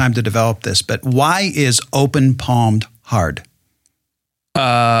much time to develop this, but why is open palmed hard?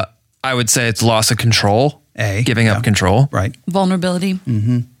 I would say it's loss of control. Giving up control. Right. Vulnerability.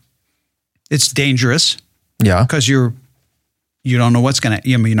 It's dangerous. Yeah. Because you don't know what's going to,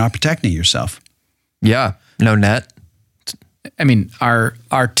 you're not protecting yourself. Yeah. No net.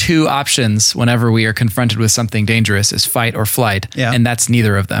 Our two options whenever we are confronted with something dangerous is fight or flight. Yeah. And that's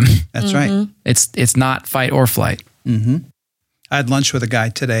neither of them. That's right. It's not fight or flight. I had lunch with a guy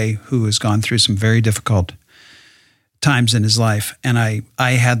today who has gone through some very difficult times in his life. And I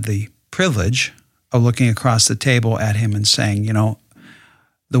had the privilege of looking across the table at him and saying,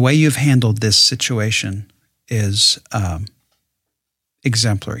 the way you've handled this situation is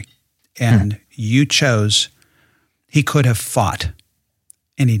exemplary. And you chose, he could have fought,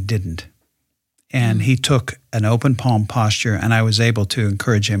 and he didn't. And he took an open palm posture, and I was able to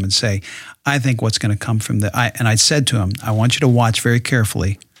encourage him and say, I think what's going to come from and I said to him, I want you to watch very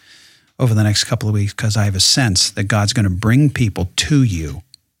carefully over the next couple of weeks, because I have a sense that God's going to bring people to you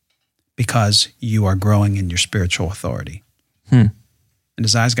because you are growing in your spiritual authority. And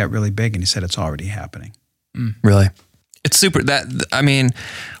his eyes got really big, and he said, it's already happening. Really? It's super,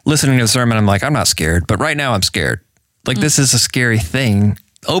 listening to the sermon, I'm like, I'm not scared, but right now I'm scared. Like, this is a scary thing.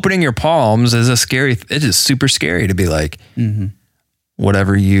 Opening your palms is it is super scary to be like,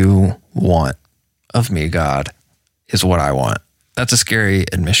 whatever you want of me, God, is what I want. That's a scary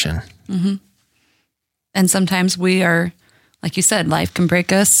admission. And sometimes we are, like you said, life can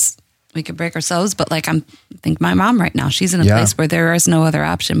break us. We could break ourselves, but like I think my mom right now, she's in a place where there is no other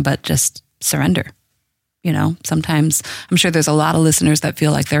option but just surrender. You know, sometimes I'm sure there's a lot of listeners that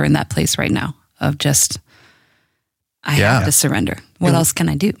feel like they're in that place right now of just, I have to surrender. What else can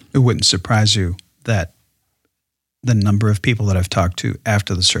I do? It wouldn't surprise you that the number of people that I've talked to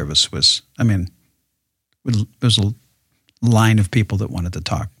after the service was, there's a line of people that wanted to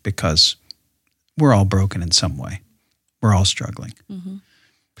talk because we're all broken in some way. We're all struggling.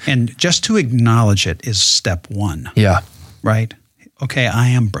 And just to acknowledge it is step one. Yeah. Right? Okay, I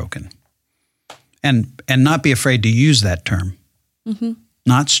am broken. And not be afraid to use that term.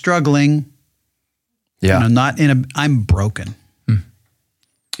 Not struggling. Yeah. I'm broken.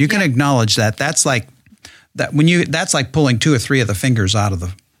 You can acknowledge that. That's like that that's like pulling 2 or 3 of the fingers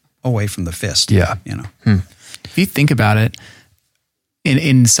away from the fist. Yeah. You know. If you think about it,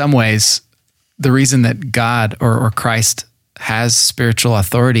 in some ways, the reason that God or Christ has spiritual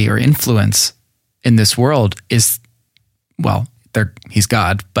authority or influence in this world is, well, he's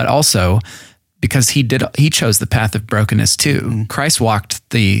God, but also because he chose the path of brokenness too. Christ walked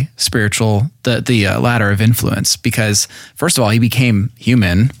the spiritual, the ladder of influence because, first of all, he became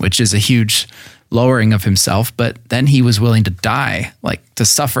human, which is a huge lowering of himself, but then he was willing to die, like to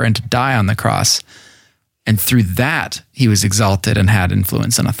suffer and to die on the cross. And through that, he was exalted and had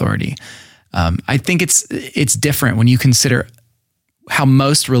influence and authority. I think it's different when you consider how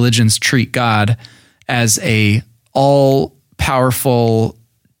most religions treat God as a all-powerful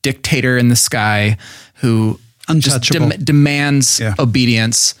dictator in the sky who just demands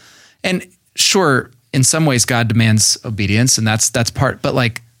obedience. And sure, in some ways, God demands obedience, and that's part. But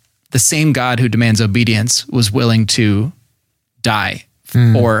like the same God who demands obedience was willing to die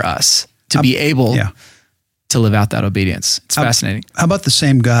for us to be able to live out that obedience. It's fascinating. How about the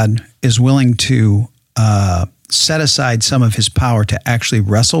same God is willing to set aside some of his power to actually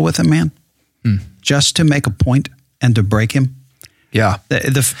wrestle with a man just to make a point and to break him? Yeah.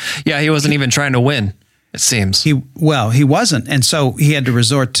 He wasn't even trying to win, it seems. He wasn't. And so he had to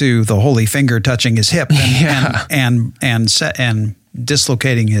resort to the holy finger touching his hip and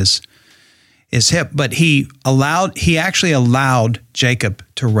dislocating his hip. But he actually allowed Jacob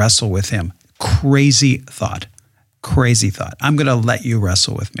to wrestle with him. Crazy thought. I'm going to let you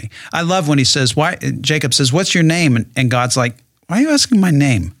wrestle with me. I love when he says, Jacob says, what's your name? And God's like, why are you asking my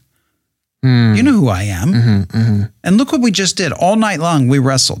name? You know who I am. And look what we just did. All night long, we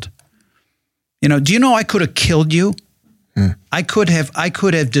wrestled. You know, do you know I could have killed you? I could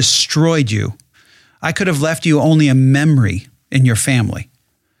have destroyed you. I could have left you only a memory in your family.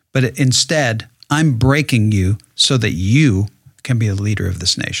 But instead, I'm breaking you so that you can be the leader of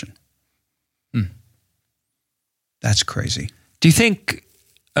this nation. That's crazy. Do you think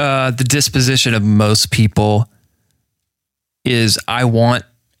the disposition of most people is, I want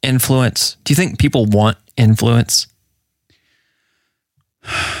influence? Do you think people want influence?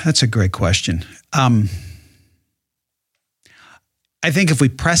 That's a great question. I think if we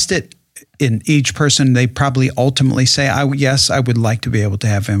pressed it in each person, they probably ultimately say, yes, I would like to be able to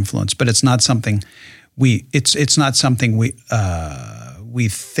have influence, but it's not something it's not something we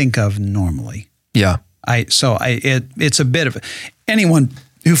think of normally. Yeah. It's a bit of anyone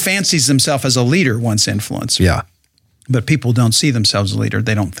who fancies themselves as a leader wants influence. Yeah. But people don't see themselves as a leader.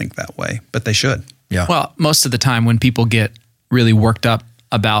 They don't think that way, but they should. Yeah. Well, most of the time when people get really worked up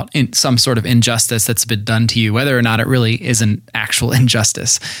about some sort of injustice that's been done to you, whether or not it really is an actual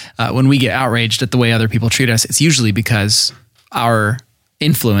injustice, when we get outraged at the way other people treat us, it's usually because our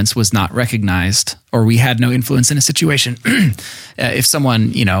influence was not recognized or we had no influence in a situation. If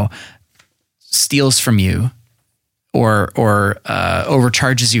someone, steals from you or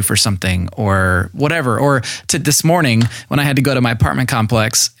overcharges you for something or whatever, or to this morning when I had to go to my apartment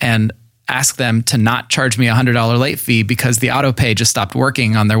complex and ask them to not charge me $100 late fee because the auto pay just stopped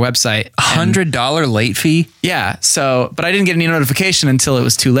working on their website. $100 late fee? Yeah. So, but I didn't get any notification until it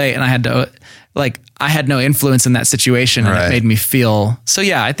was too late, and I had to, I had no influence in that situation, and it made me feel. So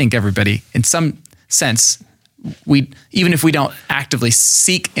yeah, I think everybody, in some sense, even if we don't actively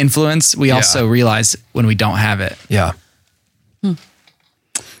seek influence, we also realize when we don't have it. Yeah.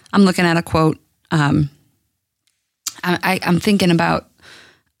 I'm looking at a quote. I'm thinking about,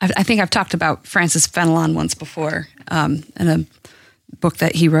 I think I've talked about Francis Fenelon once before in a book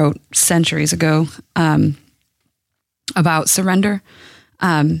that he wrote centuries ago about surrender.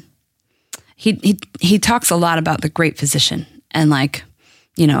 He talks a lot about the great physician, and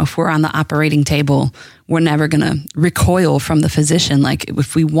if we're on the operating table, we're never going to recoil from the physician. Like,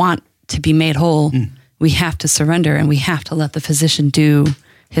 if we want to be made whole, we have to surrender, and we have to let the physician do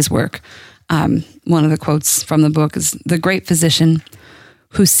his work. One of the quotes from the book is, "The great physician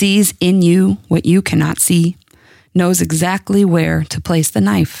who sees in you what you cannot see knows exactly where to place the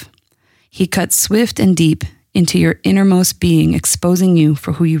knife. He cuts swift and deep into your innermost being, exposing you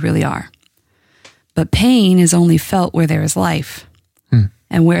for who you really are. But pain is only felt where there is life.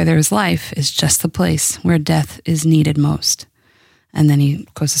 And where there is life is just the place where death is needed most." And then he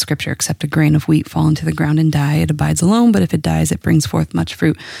quotes the scripture, "Except a grain of wheat fall into the ground and die, it abides alone, but if it dies, it brings forth much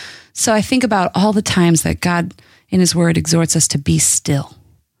fruit." So I think about all the times that God in his word exhorts us to be still,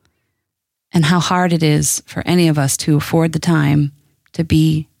 and how hard it is for any of us to afford the time to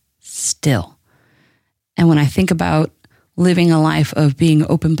be still. And when I think about living a life of being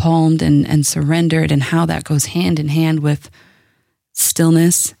open-palmed and surrendered, and how that goes hand in hand with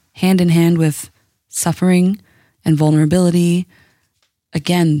stillness, hand in hand with suffering and vulnerability,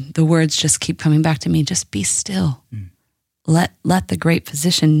 again, the words just keep coming back to me. Just be still. Let the great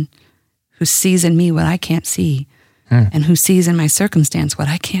physician who sees in me what I can't see, and who sees in my circumstance what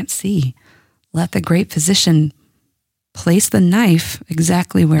I can't see, let the great physician place the knife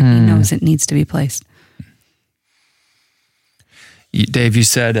exactly where he knows it needs to be placed. Dave, you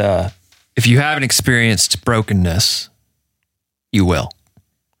said if you haven't experienced brokenness, you will.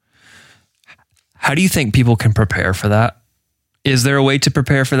 How do you think people can prepare for that? Is there a way to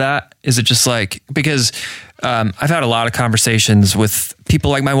prepare for that? Is it just because I've had a lot of conversations with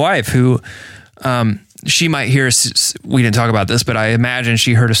people like my wife who she might hear, we didn't talk about this, but I imagine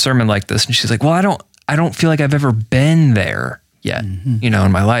she heard a sermon like this and she's like, well, I don't feel like I've ever been there yet,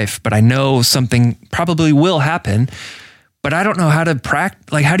 in my life, but I know something probably will happen, but I don't know how to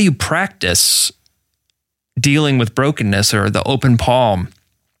practice. How do you practice dealing with brokenness or the open palm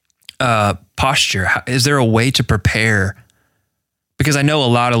posture? Is there a way to prepare? Because I know a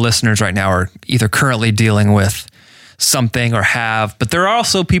lot of listeners right now are either currently dealing with something or have, but there are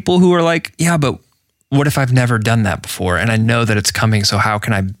also people who are like, yeah, but what if I've never done that before? And I know that it's coming. So how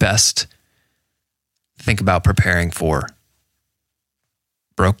can I best think about preparing for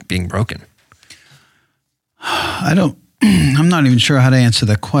being broken? I'm not even sure how to answer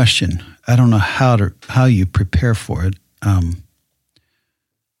that question. I don't know how you prepare for it.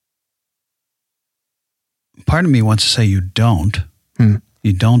 Part of me wants to say you don't.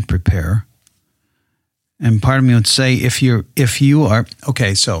 You don't prepare. And part of me would say if you are,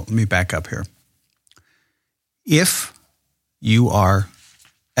 okay, so let me back up here. If you are,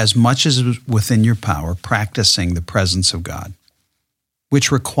 as much as within your power, practicing the presence of God,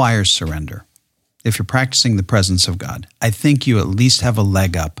 which requires surrender, if you're practicing the presence of God, I think you at least have a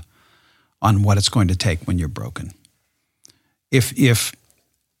leg up on what it's going to take when you're broken. If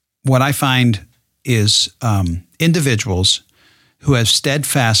what I find is individuals who have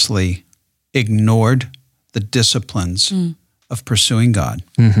steadfastly ignored the disciplines of pursuing God.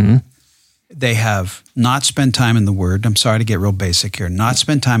 They have not spent time in the Word. I'm sorry to get real basic here. Not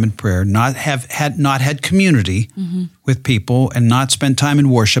spent time in prayer. Not had community with people, and not spent time in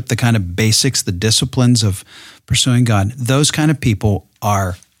worship. The kind of basics, the disciplines of pursuing God. Those kind of people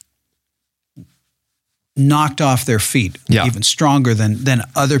are knocked off their feet, even stronger than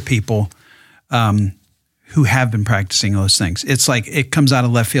other people who have been practicing those things. It's like it comes out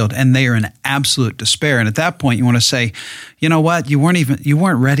of left field, and they are in absolute despair. And at that point, you want to say, you know what? You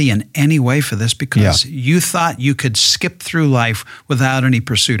weren't ready in any way for this because you thought you could skip through life without any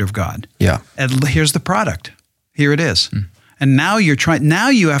pursuit of God. Yeah. And here's the product. Here it is. And now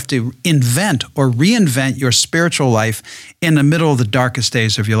you have to invent or reinvent your spiritual life in the middle of the darkest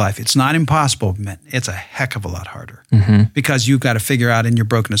days of your life. It's not impossible, but it's a heck of a lot harder because you've got to figure out in your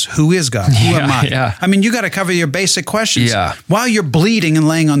brokenness, who is God? Who am I? Yeah. I mean, you got to cover your basic questions while you're bleeding and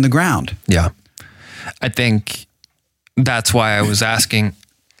laying on the ground. Yeah. I think that's why I was asking,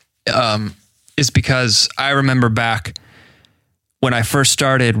 is because I remember back when I first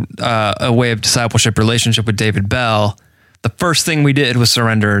started a Way of Discipleship relationship with David Bell, the first thing we did was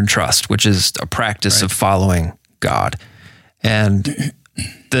surrender and trust, which is a practice of following God. And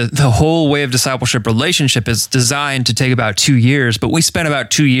the whole Way of Discipleship relationship is designed to take about 2 years, but we spent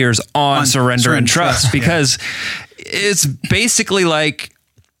about 2 years on surrender and trust because it's basically like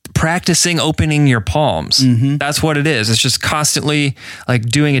practicing opening your palms. That's what it is. It's just constantly like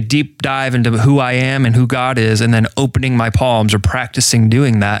doing a deep dive into who I am and who God is, and then opening my palms or practicing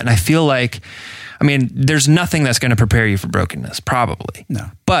doing that. And I feel like, I mean, there's nothing that's going to prepare you for brokenness, probably. No.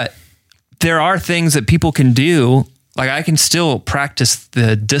 But there are things that people can do. Like I can still practice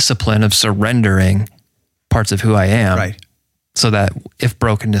the discipline of surrendering parts of who I am. Right. So that if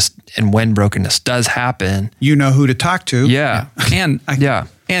brokenness and when brokenness does happen, you know who to talk to. Yeah.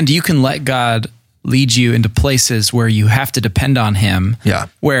 And you can let God lead you into places where you have to depend on him. Yeah.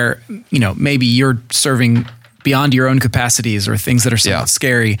 Where, maybe you're serving beyond your own capacities or things that are somewhat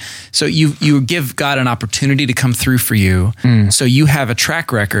scary. So you give God an opportunity to come through for you. So you have a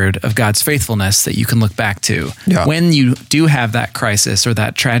track record of God's faithfulness that you can look back to. Yeah. When you do have that crisis or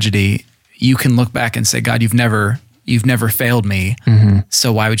that tragedy, you can look back and say, God, you've never failed me.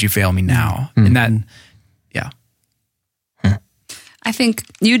 So why would you fail me now? And that, I think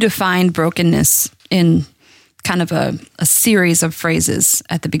you defined brokenness in kind of a series of phrases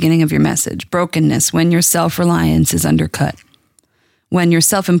at the beginning of your message. Brokenness, when your self-reliance is undercut, when your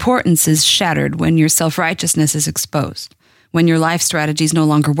self-importance is shattered, when your self-righteousness is exposed, when your life strategies no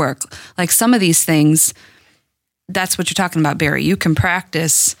longer work. Like some of these things, that's what you're talking about, Barry. You can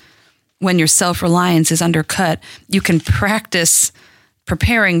practice when your self-reliance is undercut. You can practice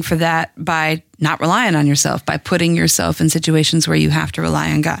preparing for that by not relying on yourself, by putting yourself in situations where you have to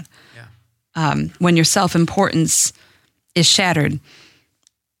rely on God. When your self-importance is shattered,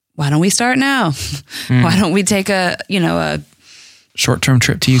 why don't we start now? Why don't we take a short-term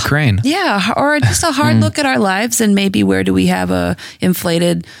trip to Ukraine? Yeah, or just a hard look at our lives and maybe where do we have a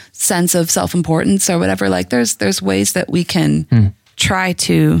inflated sense of self-importance or whatever. Like there's ways that we can try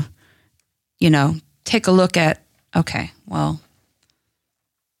to, take a look at, okay, well,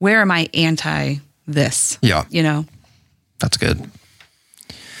 where am I anti this? Yeah. That's good.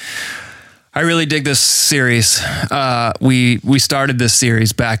 I really dig this series. We started this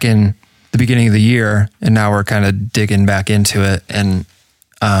series back in the beginning of the year, and now we're kind of digging back into it. And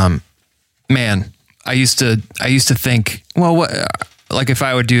man, I used to think, well, what, like if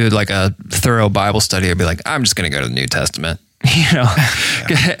I would do like a thorough Bible study, I'd be like, I'm just going to go to the New Testament,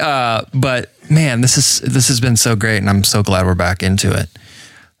 but man, this has been so great, and I'm so glad we're back into it.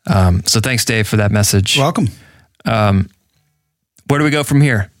 So thanks, Dave, for that message. Welcome. Where do we go from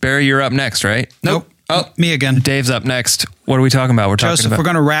here? Barry, you're up next, right? Nope. Oh, me again. Dave's up next. What are we talking about? Joseph, we're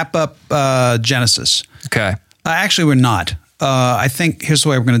going to wrap up Genesis. Okay. Actually, we're not. I think here's the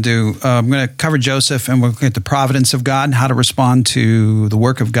way we're going to do. I'm going to cover Joseph, and we're looking at the providence of God and how to respond to the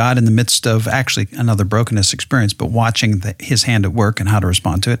work of God in the midst of actually another brokenness experience, but watching his hand at work and how to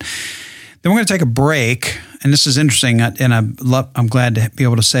respond to it. Then we're going to take a break, and this is interesting, and I'm glad to be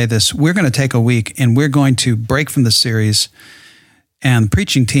able to say this. We're going to take a week, and we're going to break from the series, and the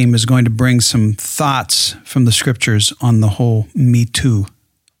preaching team is going to bring some thoughts from the scriptures on the whole Me Too,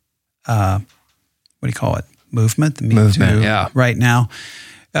 what do you call it, movement? The Me Too, yeah. Right now.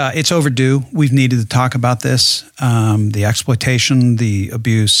 It's overdue. We've needed to talk about this, the exploitation, the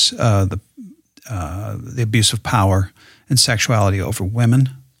abuse, the abuse of power and sexuality over women.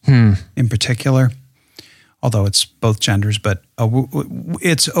 In particular, although it's both genders, but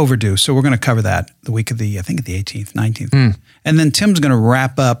it's overdue. So we're going to cover that the week of the 18th, 19th. And then Tim's going to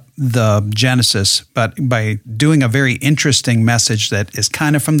wrap up the Genesis, but by doing a very interesting message that is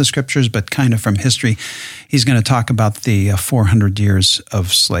kind of from the scriptures, but kind of from history. He's going to talk about the 400 years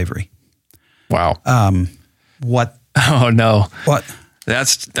of slavery. Wow. What? Oh, no. What?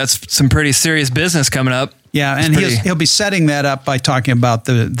 That's some pretty serious business coming up. Yeah, and he'll be setting that up by talking about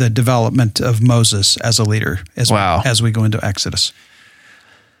the development of Moses as a leader as we go into Exodus.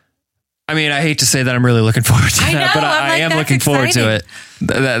 I mean, I hate to say that I'm really looking forward to that, but I am looking forward to it.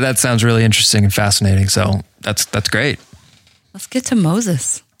 That sounds really interesting and fascinating. So that's great. Let's get to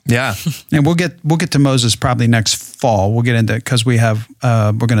Moses. Yeah, and we'll get to Moses probably next fall. We'll get into it because we're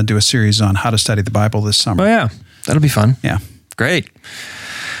going to do a series on how to study the Bible this summer. Oh yeah, that'll be fun. Yeah, great.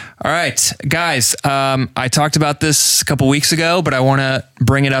 All right, guys, I talked about this a couple weeks ago, but I want to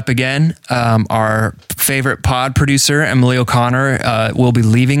bring it up again. Our favorite pod producer, Emily O'Connor, will be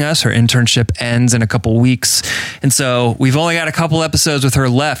leaving us. Her internship ends in a couple weeks. And so we've only got a couple episodes with her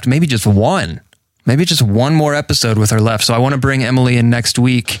left, maybe just one more episode with her left. So I want to bring Emily in next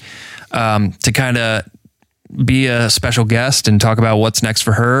week to kind of be a special guest and talk about what's next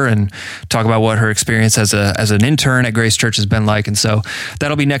for her and talk about what her experience as an intern at Grace Church has been like. And so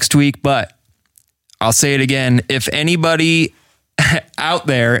that'll be next week. But I'll say it again. If anybody out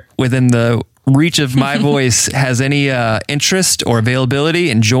there within the reach of my voice has any interest or availability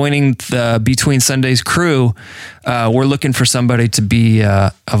in joining the Between Sundays crew, we're looking for somebody to be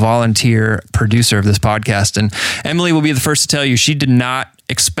a volunteer producer of this podcast. And Emily will be the first to tell you she did not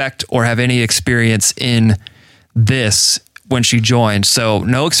expect or have any experience in this when she joined. So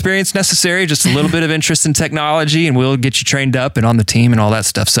no experience necessary, just a little bit of interest in technology, and we'll get you trained up and on the team and all that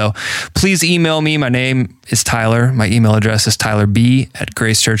stuff. So please email me. My name is Tyler. My email address is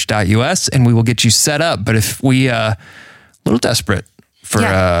tylerb@gracechurch.us, and we will get you set up. But if we a little desperate for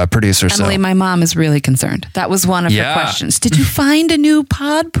a producer. Emily, my mom is really concerned. That was one of her questions. Did you find a new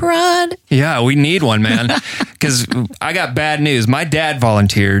pod prod? Yeah, we need one, man. Because I got bad news. My dad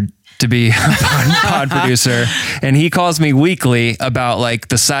volunteered to be a pod producer, and he calls me weekly about like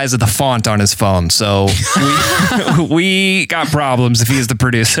the size of the font on his phone. So we got problems if he's the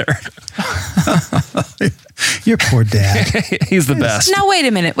producer. Your poor dad. He's the best. Now, wait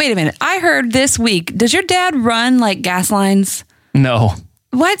a minute. I heard this week, does your dad run like gas lines? No.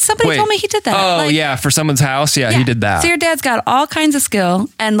 What? Somebody told me he did that. Oh, yeah. For someone's house. Yeah, he did that. So your dad's got all kinds of skill,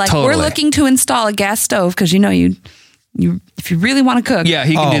 and like Totally. we're looking to install a gas stove because you if you really want to cook, Yeah,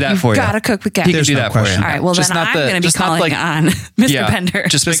 he can do that for you. You've got to cook with gas. He can do no that for you. question. All right. Well, Just then not I'm the- going to be just not calling like- on Mr. Bender.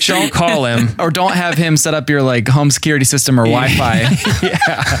 Just make sure you call him. Or don't have him set up your like home security system or Wi-Fi.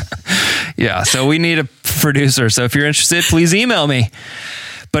 Yeah. So we need a producer. So if you're interested, please email me.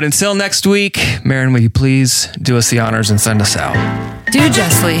 But until next week, Marin, will you please do us the honors and send us out? Do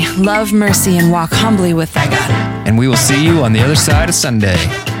justly, love mercy, and walk humbly with thy God. And we will see you on the other side of Sunday.